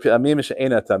 u'pe'amim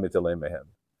she'ein ata mit'alem mehem."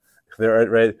 There,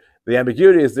 right. The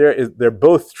ambiguity is there. They're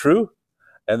both true,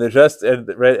 and they're just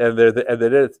right,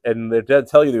 and they're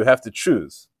telling you have to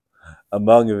choose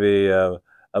among the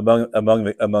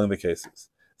among the cases.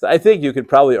 So I think you could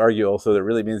probably argue also that it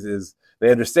really means is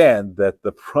they understand that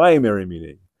the primary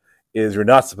meaning is you're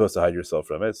not supposed to hide yourself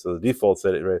from it. So the default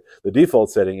setting, right? The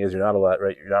default setting is you're not allowed,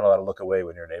 right? You're not allowed to look away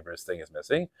when your neighbor's thing is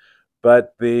missing.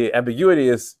 But the ambiguity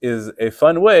is a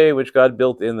fun way which God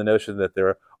built in the notion that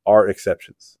there are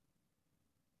exceptions.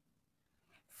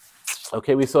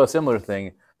 Okay, we saw a similar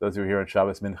thing. Those who were here on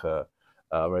Shabbos Mincha,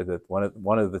 right? That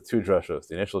one of the two drushos,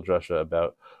 the initial drusha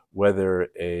about whether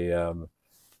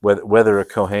a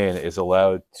kohen is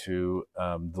allowed to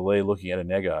delay looking at a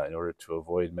nega in order to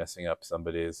avoid messing up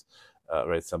somebody's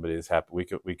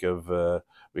week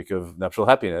of nuptial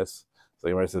happiness. So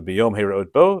you says biyom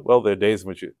heirot bo. Well, there are days in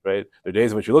which you look at it, and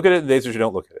days in which you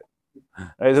don't look at it.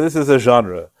 Right, so this is a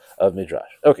genre of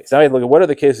midrash. Okay, so now we look at what are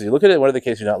the cases you look at it, and what are the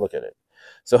cases you not look at it.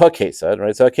 So HaKetzad,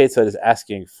 right? So HaKetzad is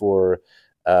asking for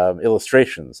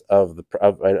illustrations of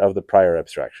the prior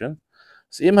abstraction.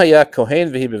 So im haya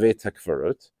kohen v'hi b'veit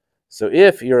hakvarot. So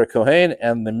if you're a kohen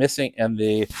and the missing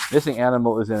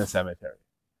animal is in a cemetery,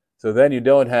 so then you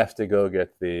don't have to go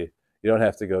get the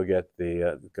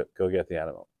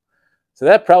animal. So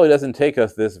that probably doesn't take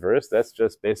us this verse. That's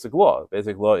just basic law.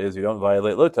 Basic law is you don't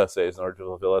violate lo taseis in order to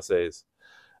fulfill aseis.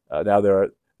 Now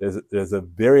there's a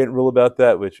variant rule about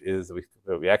that, which is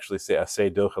we actually say asay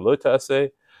docha lo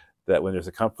tasei, that when there's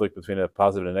a conflict between a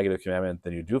positive and a negative commandment,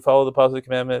 then you do follow the positive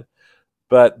commandment.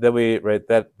 But then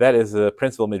that is a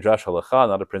principle of midrash halacha,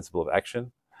 not a principle of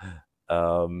action,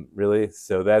 really.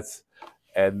 So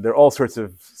and there are all sorts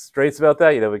of straits about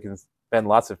that. We can spend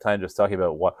lots of time just talking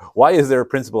about why is there a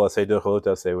principle asay docha lo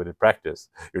tasei when in practice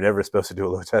you're never supposed to do a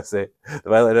lo tasei, the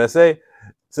violate asay.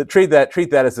 So treat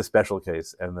that as a special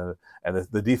case, and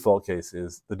the default case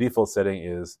is the default setting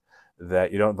is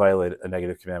that you don't violate a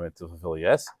negative commandment to fulfill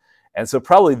yes. And so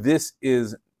probably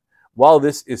while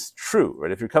this is true,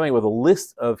 right? If you're coming with a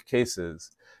list of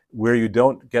cases where you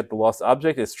don't get the lost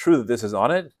object, it's true that this is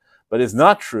on it, but it's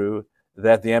not true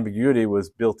that the ambiguity was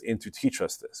built in to teach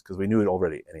us this, because we knew it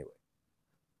already anyway.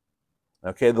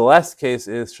 Okay, the last case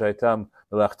is shaitam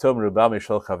melachtom ruba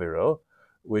mishal chaviro,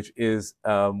 which is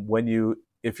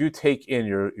if you take in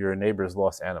your neighbor's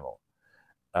lost animal,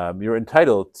 you're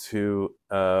entitled to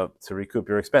recoup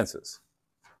your expenses.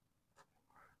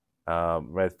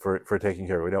 Right, for taking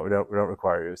care of it. We don't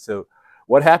require you. So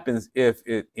what happens if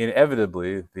it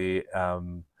inevitably the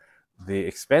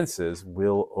expenses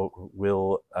will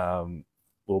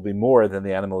be more than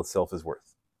the animal itself is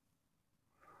worth?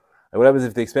 And what happens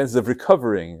if the expenses of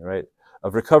recovering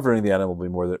the animal will be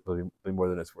more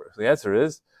than it's worth? So the answer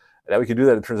is that we can do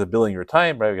that in terms of billing your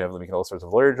time, right? We can make all sorts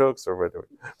of lawyer jokes or whatever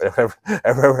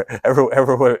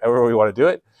we want to do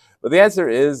it. But the answer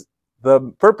is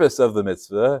the purpose of the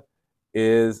mitzvah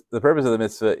is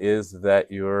that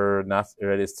you're not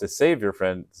is to save your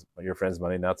friend's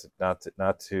money, not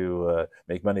to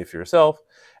make money for yourself,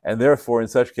 and therefore in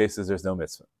such cases there's no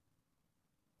mitzvah.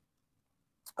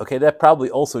 Okay, that probably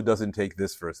also doesn't take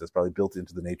this verse. That's probably built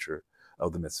into the nature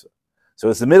of the mitzvah. So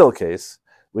it's the middle case,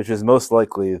 which is most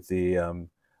likely the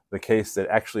case that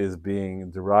actually is being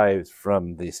derived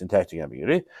from the syntactic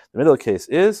ambiguity. The middle case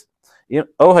is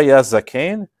o haya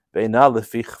zaken ve'ena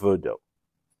lefi chvodo.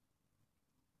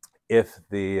 If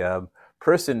the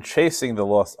person chasing the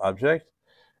lost object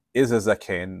is a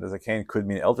zaken, the zaken could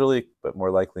mean elderly, but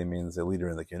more likely means a leader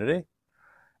in the community.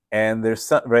 And there's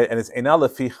some, right, and it's ena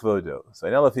lefi chvodo. So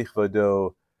ena lefi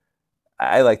chvodo,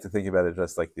 I like to think about it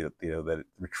just like that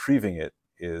retrieving it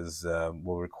is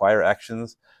will require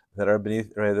actions that are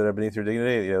beneath your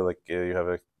dignity. You have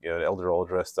an elder all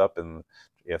dressed up and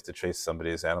you have to chase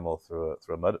somebody's animal through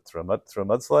a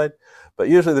mudslide. But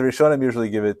usually the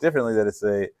Rishonim give it differently.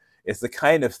 That it's the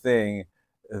kind of thing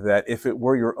that if it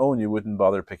were your own, you wouldn't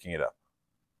bother picking it up.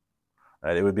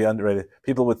 Right? It would be underrated.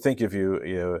 People would think of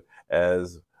you,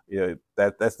 as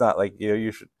that's not like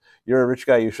you're a rich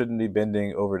guy. You shouldn't be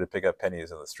bending over to pick up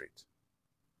pennies in the street.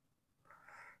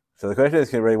 So the question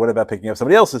is, what about picking up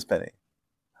somebody else's penny?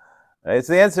 Right?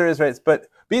 So the answer is right. But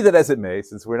be that as it may,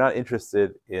 since we're not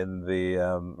interested in the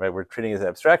we're treating it as an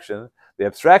abstraction. The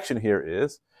abstraction here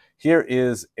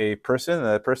is a person, and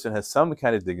that person has some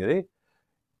kind of dignity.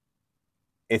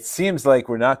 It seems like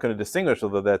we're not going to distinguish,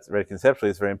 although that's right conceptually,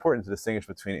 it's very important to distinguish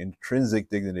between intrinsic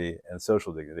dignity and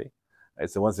social dignity. Right?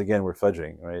 So once again, we're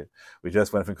fudging. Right? We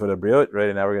just went from Kvod HaBriot, right,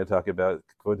 and now we're going to talk about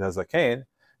Kvod HaZaken.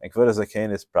 And Kvod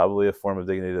HaZaken is probably a form of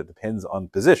dignity that depends on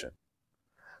position.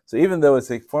 So even though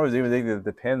it's a form of dignity that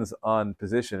depends on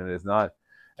position and is not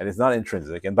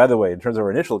intrinsic. And by the way, in terms of our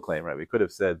initial claim, right, we could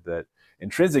have said that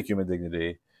intrinsic human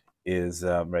dignity is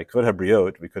right. Kvod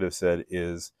HaBriot, we could have said,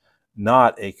 is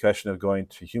not a question of going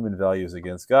to human values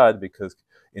against God, because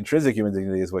intrinsic human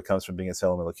dignity is what comes from being a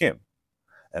Tselem Elokim,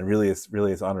 and really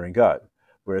it's honoring God.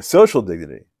 Whereas social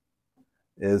dignity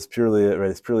is purely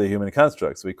a human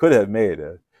construct. So we could have made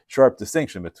a sharp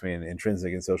distinction between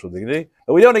intrinsic and social dignity,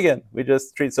 but we don't. Again, we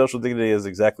just treat social dignity as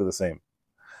exactly the same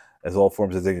as all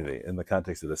forms of dignity in the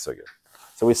context of this sugya.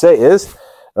 So we say is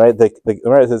right. The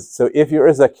Gemara says, so if you're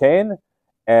a zaken,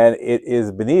 and it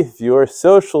is beneath your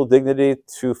social dignity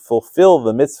to fulfill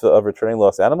the mitzvah of returning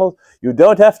lost animals, you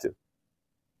don't have to.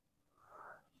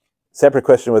 Separate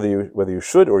question whether you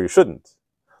should or you shouldn't.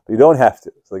 But you don't have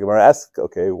to. So the Gemara asks,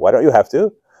 okay, why don't you have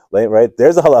to? Right?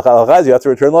 There's a halacha. Halacha is you have to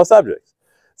return lost objects.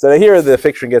 So here the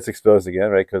fiction gets exposed again,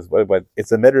 right? Because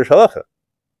it's a medrash halacha.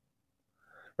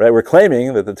 Right? We're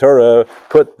claiming that the Torah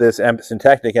put this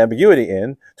syntactic ambiguity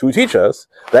in to teach us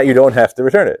that you don't have to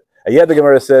return it. And yet the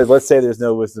Gemara says, let's say there's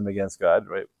no wisdom against God,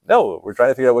 right? No, we're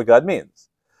trying to figure out what God means.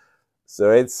 So,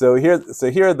 right? So here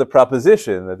the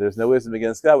proposition that there's no wisdom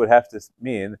against God would have to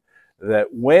mean that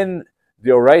when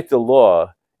the Oraita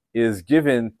law is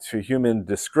given to human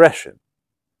discretion,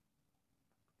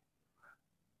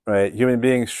 right? Human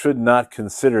beings should not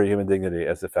consider human dignity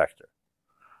as a factor.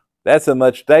 That's a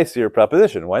much dicier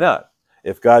proposition. Why not?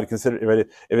 If God if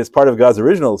it's part of God's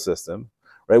original system,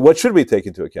 right, what should we take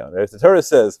into account? Right? If the Torah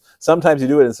says sometimes you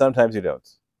do it and sometimes you don't,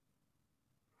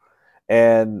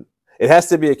 and it has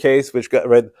to be a case which,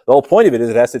 right, the whole point of it is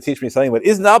it has to teach me something that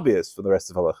isn't obvious for the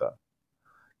rest of halacha.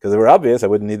 Because if it were obvious, I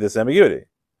wouldn't need this ambiguity.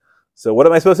 So what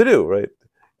am I supposed to do? Right?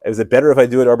 Is it better if I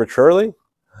do it arbitrarily?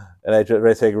 And I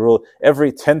just take a rule: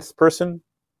 every 10th person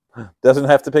doesn't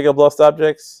have to pick up lost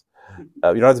objects. You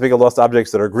don't have to pick up lost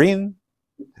objects that are green.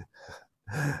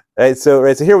 Right, so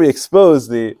here we expose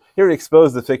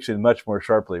the fiction much more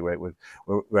sharply, right? When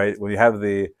we have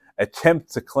the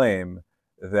attempt to claim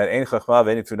that Ein Chachma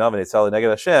Ve'ein Tuna V'Neitzal Neged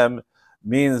Hashem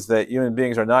means that human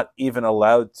beings are not even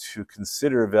allowed to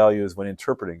consider values when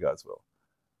interpreting God's will.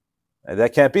 And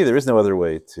that can't be. There is no other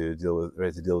way to deal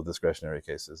with discretionary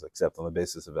cases except on the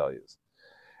basis of values.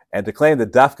 And to claim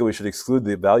that dafka we should exclude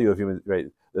the value of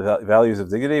the values of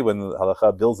dignity when the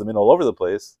halacha builds them in all over the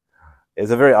place is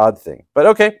a very odd thing. But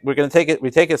okay, we're going to take it. We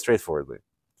take it straightforwardly.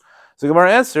 So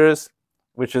Gemara answers,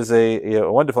 which is a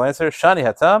wonderful answer. Shani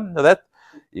hatam. No, that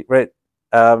right.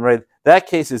 That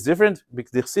case is different.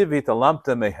 Okay,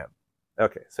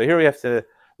 so here we have to.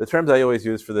 The terms I always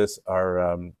use for this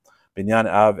are binyan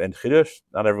av and chidush.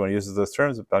 Not everyone uses those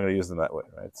terms, but I'm going to use them that way.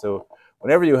 Right. So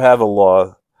whenever you have a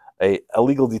law, a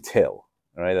legal detail,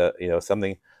 right?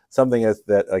 Something as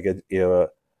that like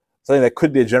something that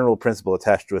could be a general principle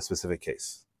attached to a specific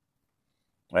case.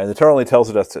 Right? The Torah only tells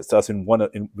it to us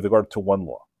with regard to one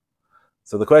law.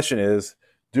 So the question is,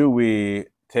 do we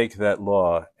take that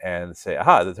law and say,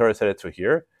 aha, the Torah said it to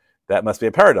here, that must be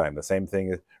a paradigm, the same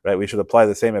thing, right? We should apply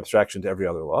the same abstraction to every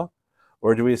other law.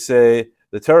 Or do we say,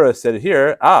 the Torah said it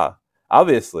here,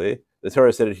 obviously, the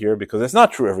Torah said it here because it's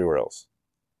not true everywhere else.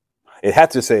 It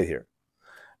had to say it here.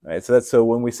 Right, so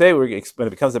when we say when it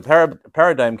becomes a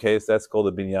paradigm case, that's called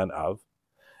a binyan av.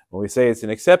 When we say it's an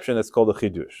exception, it's called a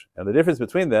chidush. And the difference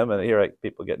between them, and here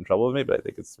people get in trouble with me, but I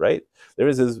think it's right. There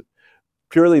is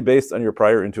purely based on your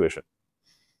prior intuition.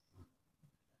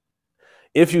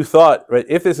 If you thought, right,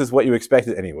 if this is what you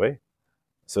expected anyway,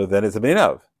 so then it's a binyan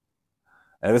av.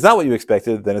 And if it's not what you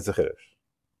expected, then it's a chidush.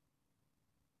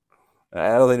 I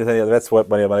don't think there's any other. That's what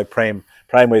my prime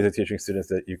ways of teaching students,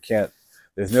 that you can't.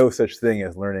 There's no such thing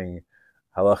as learning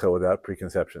halacha without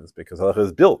preconceptions, because halacha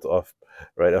is built off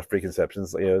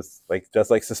preconceptions. It's just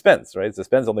like suspense, right?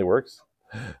 Suspense only works,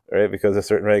 right, because of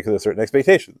certain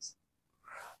expectations.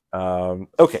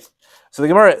 Okay, so the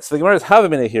Gemara's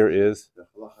havamina here is the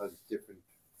halacha is different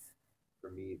for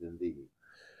me than thee.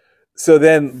 So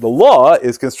then the law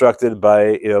is constructed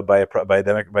by a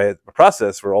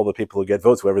process where all the people who get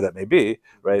votes, whoever that may be,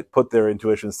 right, put their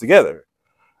intuitions together.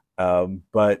 And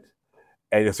so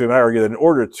we might argue that in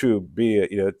order to be,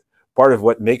 part of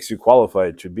what makes you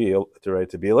qualified to be a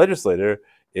legislator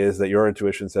is that your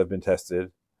intuitions have been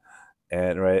tested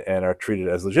and are treated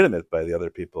as legitimate by the other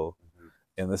people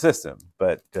in the system.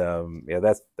 But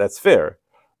that's fair.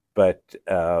 But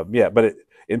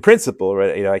in principle,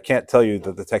 right? I can't tell you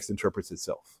that the text interprets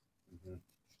itself.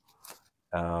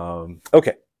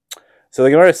 Okay, so the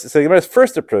Gemara's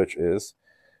first approach is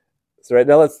right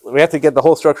now. We have to get the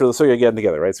whole structure of the sugya again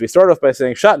together, right? So we start off by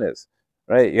saying shatnez,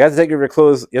 right? You have to take your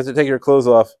clothes. You have to take your clothes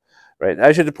off, right?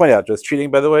 I should point out, just cheating,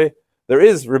 by the way, there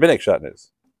is rabbinic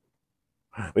shatnez.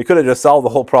 We could have just solved the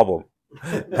whole problem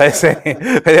by saying,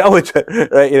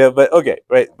 right? But okay,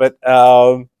 right? But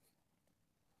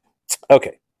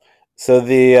okay.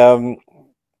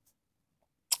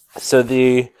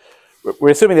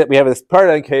 We're assuming that we have this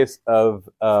paradigm case of,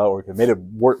 or we could have made a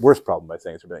worse problem by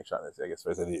saying it's rabbinic shatnez. I guess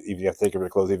if you have to take your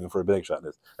clothes even for rabbinic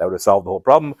shatnez, that would have solved the whole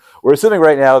problem. We're assuming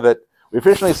right now that we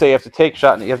officially say you have to take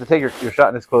shatnez, you have to take your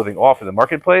shatnez clothing off in the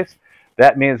marketplace.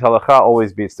 That means halacha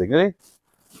always beats dignity.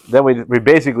 Then we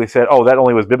basically said, oh, that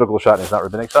only was biblical shatnez, not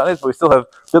rabbinic shatnez, but we still have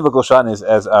biblical shatnez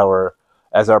as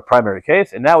our primary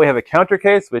case. And now we have a counter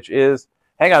case, which is,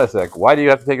 hang on a sec, why do you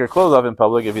have to take your clothes off in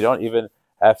public if you don't even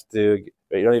have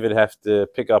to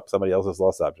pick up somebody else's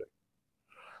lost object?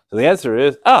 So the answer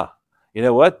is, you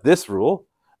know what? This rule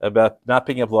about not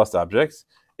picking up lost objects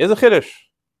is a chiddush.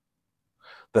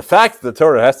 The fact that the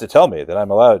Torah has to tell me that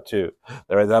I'm allowed to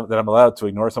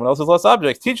ignore someone else's lost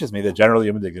objects teaches me that general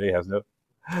human dignity has no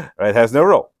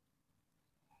role.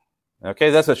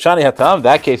 Okay, that's what Shani Hatam.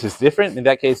 That case is different. In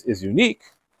that case, is unique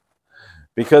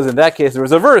because in that case there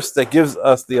was a verse that gives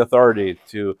us the authority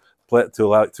to let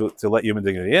human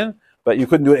dignity in, but you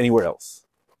couldn't do it anywhere else.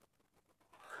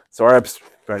 So our Question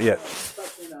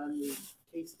on the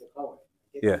case of the Cohen.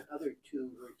 The other two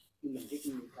where human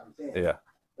dignity comes in. Yeah.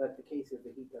 But the case of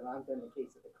the Hitalanta and the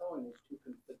case of the Cohen is two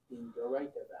conflicting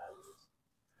Doraita values.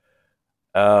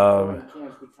 It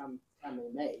can't become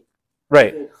Tamei.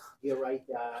 Right.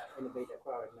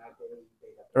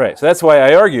 Right. So that's why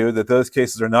I argue that those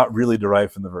cases are not really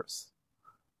derived from the verse.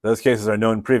 Those cases are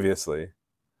known previously.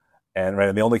 And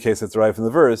the only case that's derived from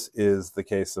the verse is the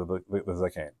case of the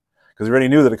Zaken. Because we already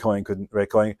knew that a Kohen couldn't, right?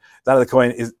 Kohen, not that a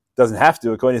Kohen doesn't have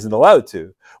to, a Kohen isn't allowed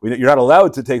to. You're not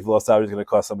allowed to take the lost object, it's going to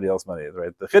cost somebody else money,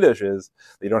 right? The Chiddush is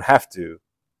that you don't have to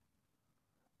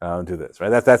do this, right?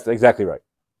 That's exactly right.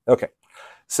 Okay.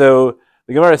 So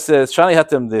the Gemara says, Shani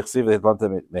hatem dechsiv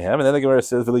lehitlanta mehem, and then the Gemara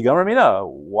says, V'li Gomer mina,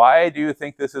 why do you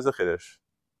think this is a Chiddush?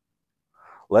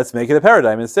 Let's make it a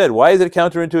paradigm instead. Why is it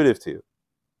counterintuitive to you?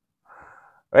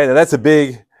 Right, now that's a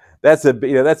big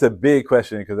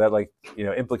question because that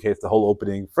implicates the whole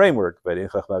opening framework. But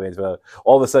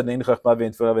all of a sudden, it's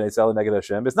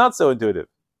not so intuitive,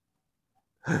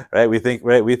 right? We think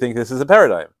this is a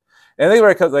paradigm, and the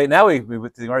Gemara now the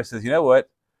Gemara says, you know what?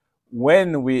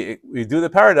 When we do the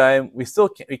paradigm, we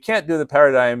can't do the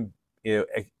paradigm.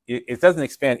 It doesn't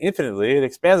expand infinitely. It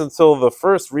expands until the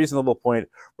first reasonable point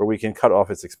where we can cut off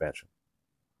its expansion.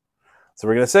 So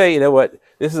we're going to say, you know what,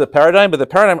 this is a paradigm, but the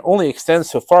paradigm only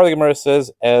extends so far, the Gemara says,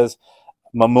 as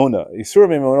mamona. Isur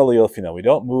mamona liyolfina. We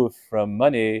don't move from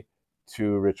money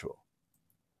to ritual.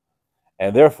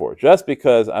 And therefore, just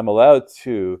because I'm allowed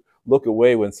to look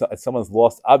away at someone's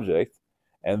lost object,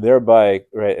 and thereby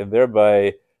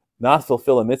not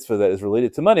fulfill a mitzvah that is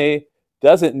related to money,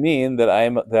 doesn't mean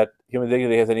that human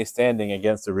dignity has any standing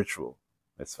against a ritual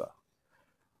mitzvah.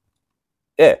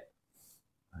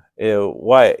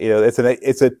 Why?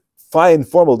 It's a fine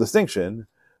formal distinction,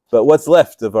 but what's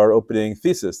left of our opening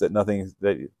thesis that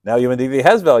now human dignity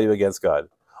has value against God,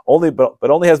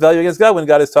 but only has value against God when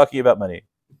God is talking about money.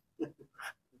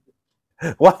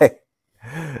 Why?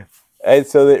 And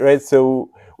so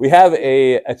we have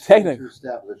a technical to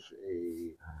establish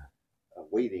a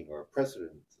weighting or a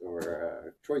precedent or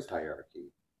a choice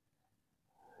hierarchy.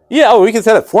 Yeah, we can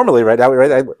set it formally right now.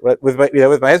 With my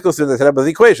high school students, I set up with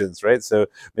equations, right? So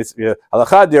it's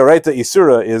halakha d'oraita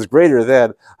isura is greater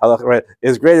than kvod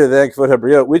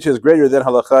habriot, which is greater than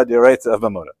halakha d'oraita of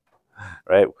mamona,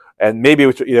 right? And maybe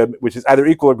which is either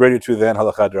equal or greater to than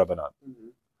halakha d'Rabbanan.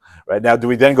 Right now, do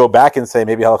we then go back and say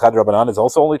maybe halakha d'Rabbanan is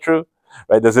also only true?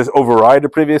 Right? Does this override the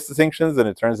previous distinctions? And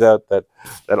it turns out that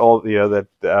all no,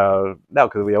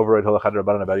 because we override halakha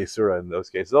d'Rabbanan about isura in those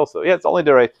cases also. Yeah, it's only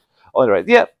the right.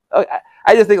 Yeah,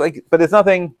 I just think but there's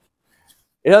nothing.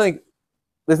 There's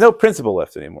no principle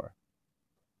left anymore.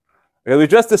 Because we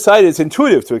just decided it's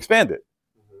intuitive to expand it.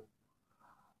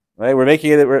 right? We're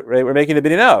making it right. We're making the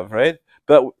binyan of, right?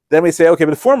 But then we say, okay,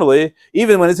 but formally,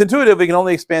 even when it's intuitive, we can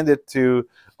only expand it to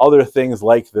other things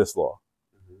like this law.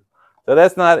 So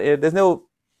that's not. There's no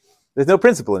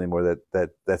principle anymore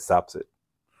that stops it.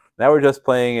 Now we're just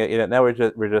playing. Now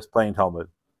we're just playing Talmud.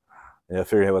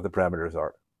 Figuring out what the parameters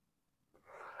are.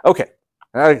 Okay,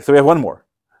 so we have one more.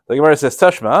 The Gemara says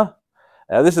Tashma.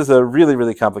 This is a really,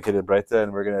 really complicated Breita,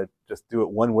 and we're going to just do it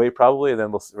one way probably, and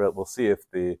then we'll see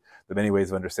if the many ways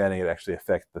of understanding it actually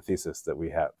affect the thesis that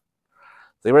we have.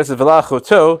 The Gemara says V'la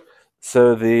Choto.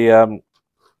 So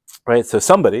right. So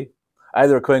somebody,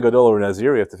 either a Kohen Gadol or a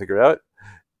Nazir, we have to figure out,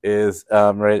 is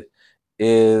not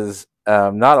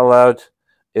allowed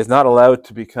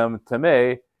to become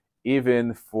tamei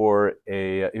even for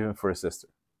a sister.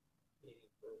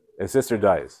 A sister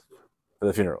dies for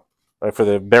the funeral, or for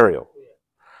the burial.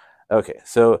 Okay,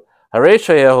 so so we have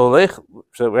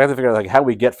to figure out like how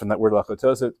we get from that word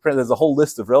lachoto. So there's a whole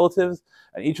list of relatives,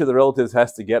 and each of the relatives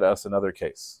has to get us another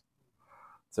case.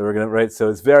 So we're gonna So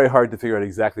it's very hard to figure out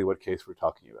exactly what case we're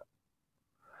talking about.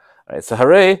 All right, so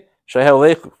right?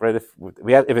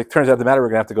 If it turns out the matter, we're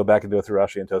going to have to go back and do it through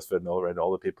Rashi and Tosfot and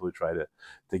all the people who try to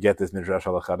get this midrash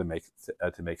halacha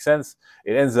to make sense.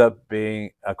 It ends up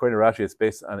being, according to Rashi, it's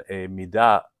based on a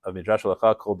midah of midrash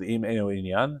halacha called the im eno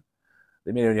inyan.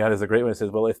 The im eno inyan is a great one. It says,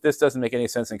 well, if this doesn't make any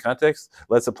sense in context,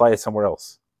 let's apply it somewhere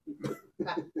else.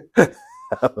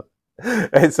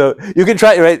 Right, so you can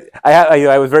try. Right,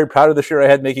 I was very proud of the shir I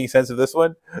had making sense of this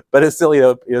one, but it's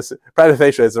still prima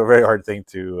facie, it's a very hard thing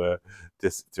to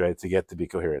get to be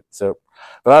coherent. So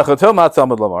what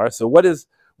is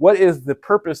the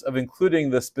purpose of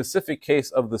including the specific case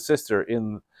of the sister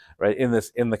in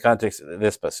the context of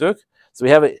this pasuk? So we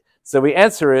have it. So we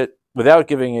answer it without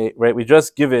giving a right. We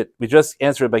just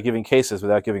answer it by giving cases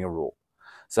without giving a rule.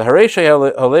 So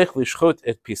holech lishchot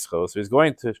et pischo. So he's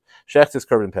going to shecht his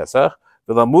korban pesach,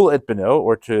 v'lamul et beno,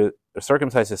 or to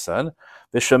circumcise his son.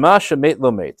 V'shema shemet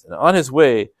lo met, and on his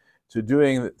way to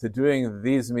doing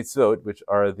these mitzvot, which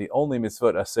are the only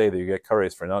mitzvot aseh that you get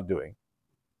kares for not doing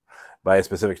by a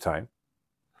specific time.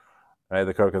 Right,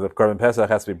 because the korban pesach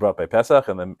has to be brought by Pesach,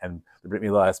 and the brit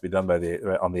milah has to be done on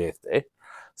the 8th day.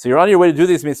 So you're on your way to do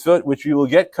these mitzvot, which you will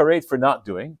get karet for not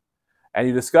doing. And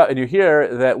you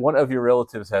hear that one of your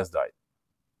relatives has died.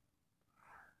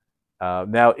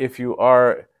 Now,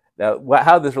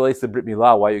 how this relates to Brit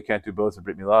Milah, why you can't do both of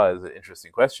Brit Milah is an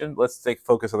interesting question. Let's take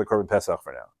focus on the Korban Pesach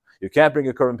for now. You can't bring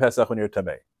a Korban Pesach when you're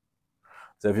Tamei.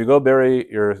 So if you go bury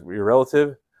your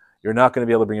relative, you're not going to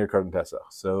be able to bring your Korban Pesach.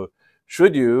 So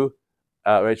should the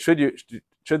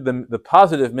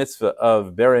positive mitzvah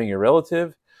of burying your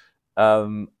relative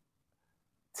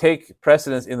take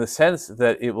precedence in the sense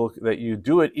that you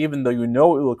do it even though you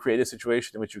know it will create a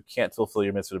situation in which you can't fulfill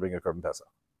your mitzvah to bring a korban pesach.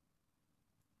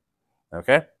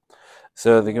 Okay,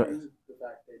 so the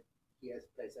fact that he has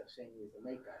Pesach Sheni as a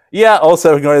makeup. Yeah,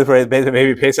 also ignore the phrase.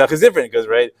 Maybe Pesach is different because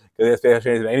he has Pesach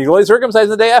Sheni, and he's only circumcised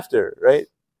the day after, right?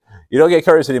 You don't get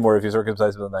kares anymore if you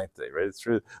circumcise on the 9th day, right? It's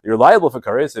true. You're liable for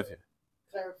kares if you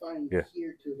clarifying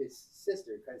here to his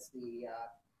sister, because the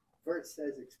verse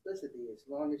says explicitly, as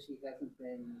long as she hasn't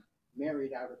been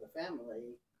married out of the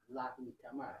family, laki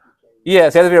tamah. Yeah,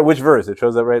 so you have to figure out which verse. It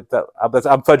shows that right.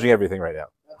 I'm fudging everything right now.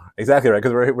 Exactly right,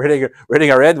 because we're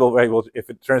hitting our end. Well, if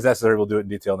it turns necessary, we'll do it in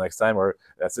detail next time. Or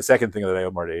that's the second thing that I,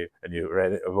 Marty, and you,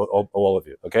 right, all of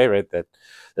you. Okay, right. That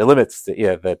the limits.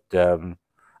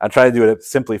 I'm trying to do it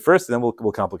simply first, and then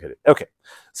we'll complicate it. Okay,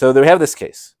 so we have this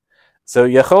case. So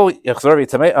yachol yachzor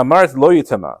v'tamei amart lo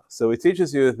yitama. So it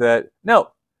teaches you that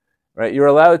no. Right, you're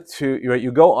allowed to.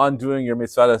 You go on doing your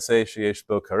mitzvah say sheyesh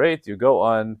bo karet. You go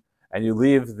on and you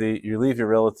leave your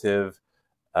relative.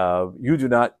 You do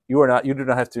not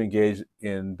have to engage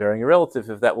in burying your relative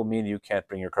if that will mean you can't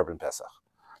bring your korban pesach.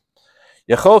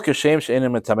 Yachol kashem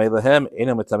she'enim metamei lehem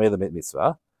enim metamei lemit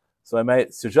mitzvah. So I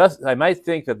might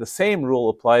think that the same rule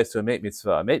applies to a meit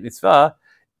mitzvah. A meit mitzvah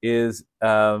is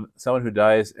someone who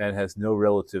dies and has no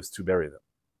relatives to bury them.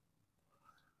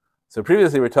 So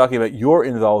previously we were talking about your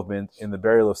involvement in the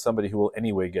burial of somebody who will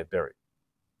anyway get buried.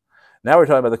 Now we're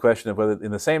talking about the question of whether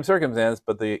in the same circumstance,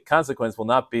 but the consequence will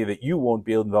not be that you won't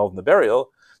be involved in the burial.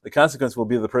 The consequence will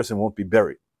be that the person won't be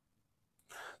buried.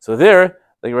 So there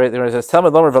says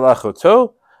Talmud Lomer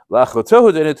v'lachoto,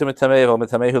 lachoto denu to metamei vel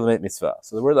metamehu l'meit mitzvah.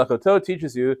 So the word lachoto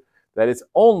teaches you that it's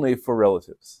only for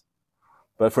relatives.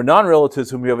 But for non-relatives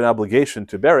whom you have an obligation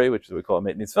to bury, which is what we call a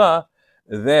meit mitzvah,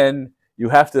 then you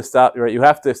have to stop. Right, you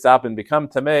have to stop and become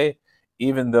tamei,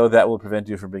 even though that will prevent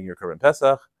you from bringing your korban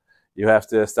pesach. You have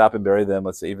to stop and bury them.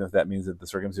 Let's say even if that means that the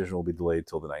circumcision will be delayed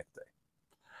till the 9th day.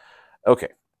 Okay,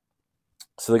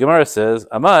 so the Gemara says,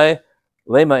 "Amai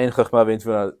Lema in chachma ve'in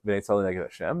tzala neged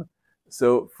Hashem.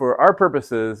 So for our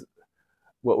purposes,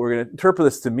 what we're going to interpret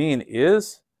this to mean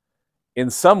is, in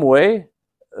some way,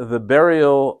 the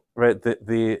burial, right?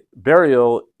 The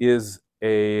burial is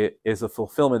a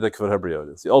fulfillment of Kvod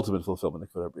HaBriot. It's the ultimate fulfillment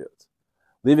of Kvod HaBriot.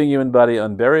 Leaving human body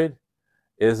unburied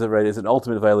is an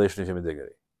ultimate violation of human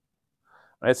dignity.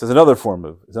 Right? So it's another form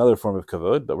of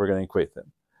kavod, but we're going to equate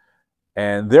them.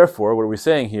 And therefore, what we're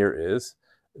saying here is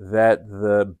that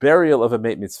the burial of a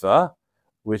meit mitzvah,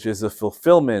 which is a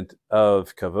fulfillment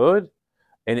of kavod,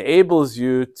 enables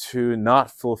you to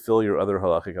not fulfill your other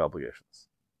halachic obligations.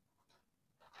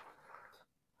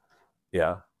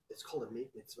 Yeah. It's called a meit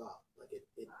mitzvah.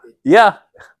 Yeah,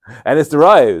 and it's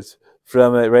derived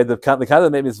from right. The kind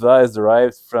of meit mitzvah is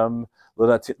derived from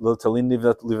lo talin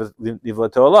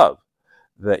nivlato alav.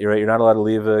 That you're not allowed to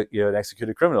leave an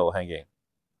executed criminal hanging.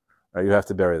 Right, you have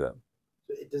to bury them.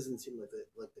 It doesn't seem like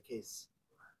the case.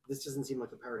 This doesn't seem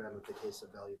like the paradigm of the case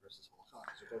of value versus halacha.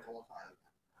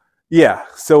 Yeah.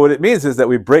 So what it means is that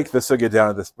we break the sugya down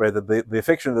at this. Right, the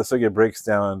fiction of the sugya breaks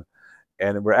down,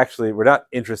 and we're not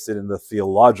interested in the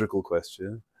theological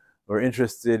question. We're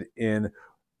interested in,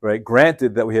 right,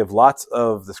 granted that we have lots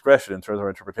of discretion in terms of our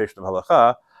interpretation of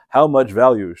halacha, how much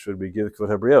value should we give Kvod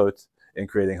HaBriot in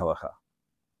creating halacha?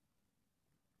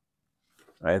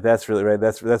 Right, that's really right.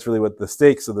 That's really what the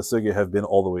stakes of the sugya have been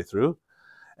all the way through,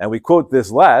 and we quote this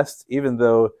last, even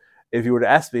though if you were to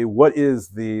ask me what is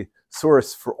the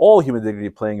source for all human dignity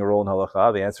playing a role in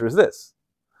halacha, the answer is this: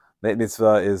 Meit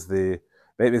mitzvah is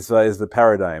the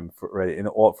paradigm for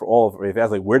all of. If you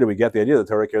ask where do we get the idea that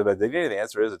the Torah cares about dignity, the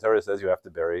answer is the Torah says you have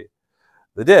to bury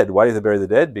the dead. Why do you have to bury the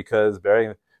dead? Because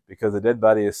the dead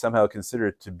body is somehow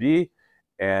considered to be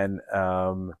a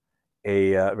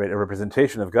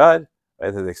representation of God.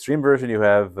 Right? The extreme version, you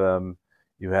have the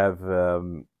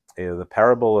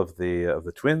parable of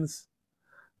the twins,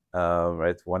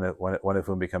 right? One of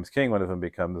whom becomes king, one of whom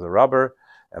becomes a robber,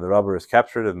 and the robber is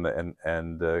captured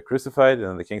and crucified,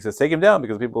 and the king says, "Take him down,"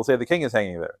 because people say the king is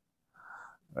hanging there.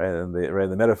 Right? And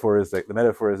the metaphor is that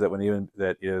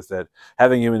that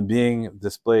having human being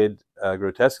displayed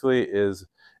grotesquely is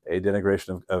a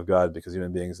denigration of God, because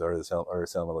human beings are Tselem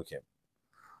Elokim.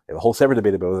 A whole separate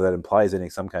debate about whether that implies any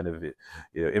some kind of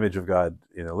image of God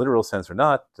in a literal sense or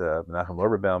not. Menachem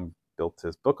Lorberbaum built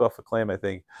his book off a claim, I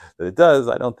think, that it does.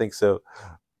 I don't think so,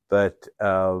 but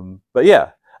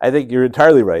yeah, I think you're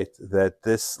entirely right that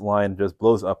this line just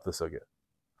blows up the sugya.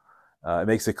 It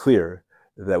makes it clear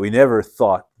that we never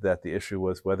thought that the issue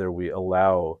was whether we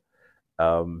allow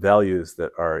values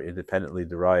that are independently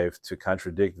derived to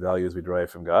contradict values we derive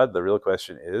from God. The real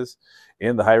question is,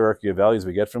 in the hierarchy of values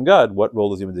we get from God, what role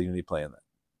does human dignity play in that?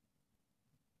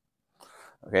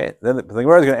 Okay, then the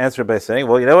Gemara is going to answer by saying,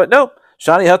 well, you know what? No,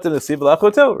 Shani Hatan Nasiv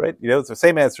Lachoto, right? It's the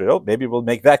same answer. Oh, maybe we'll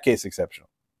make that case exceptional.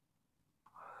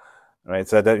 Right,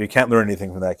 so that you can't learn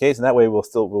anything from that case, and that way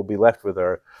we'll be left with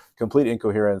our complete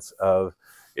incoherence of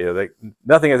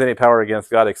nothing has any power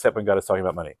against God except when God is talking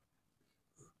about money.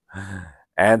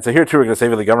 And so here too we're going to say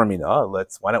the Gemara,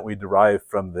 why don't we derive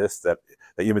from this that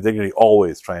human dignity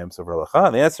always triumphs over halacha?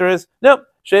 And the answer is nope.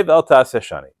 Shev al taseh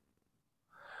shani.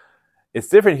 It's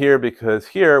different here because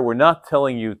here we're not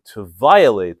telling you to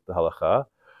violate the halacha.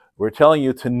 We're telling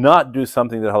you to not do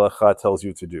something that halacha tells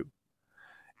you to do.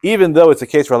 Even though it's a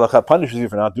case where halacha punishes you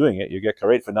for not doing it, you get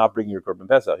karet for not bringing your korban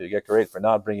pesach. You get karet for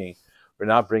not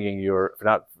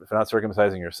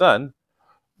circumcising your son.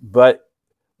 But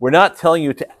we're not telling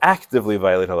you to actively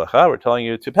violate halacha. We're telling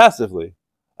you to passively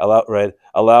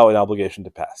allow an obligation to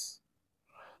pass.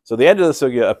 So the end of the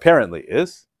sugya apparently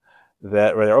is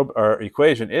that our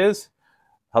equation is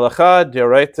halacha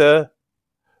deoraita,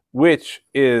 which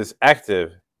is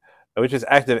active,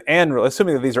 and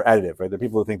assuming that these are additive, right? There are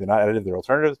people who think they're not additive, they're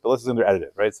alternatives, but let's assume they're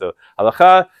additive, right? So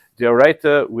halacha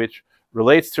deoraita, which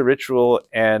relates to ritual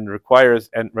and requires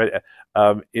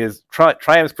is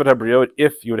triumphs Kvod HaBriot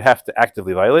if you would have to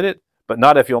actively violate it, but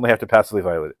not if you only have to passively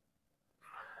violate it.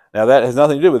 Now that has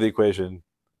nothing to do with the equation.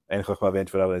 So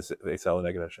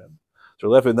we're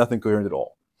left with nothing coherent at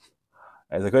all.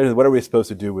 And the question is, what are we supposed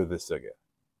to do with this sugya?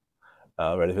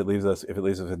 Right? If it leaves us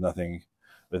with nothing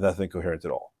coherent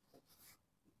at all.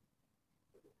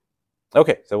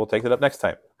 Okay, so we'll take that up next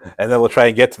time, and then we'll try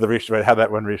and get to the Rishon, right? How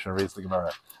that one Rishon reads the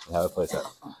Gemara and how it plays out.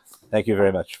 Thank you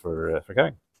very much for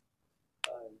coming.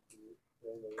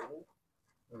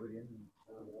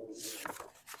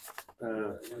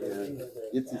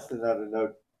 Yitzi sent out a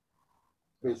note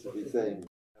basically saying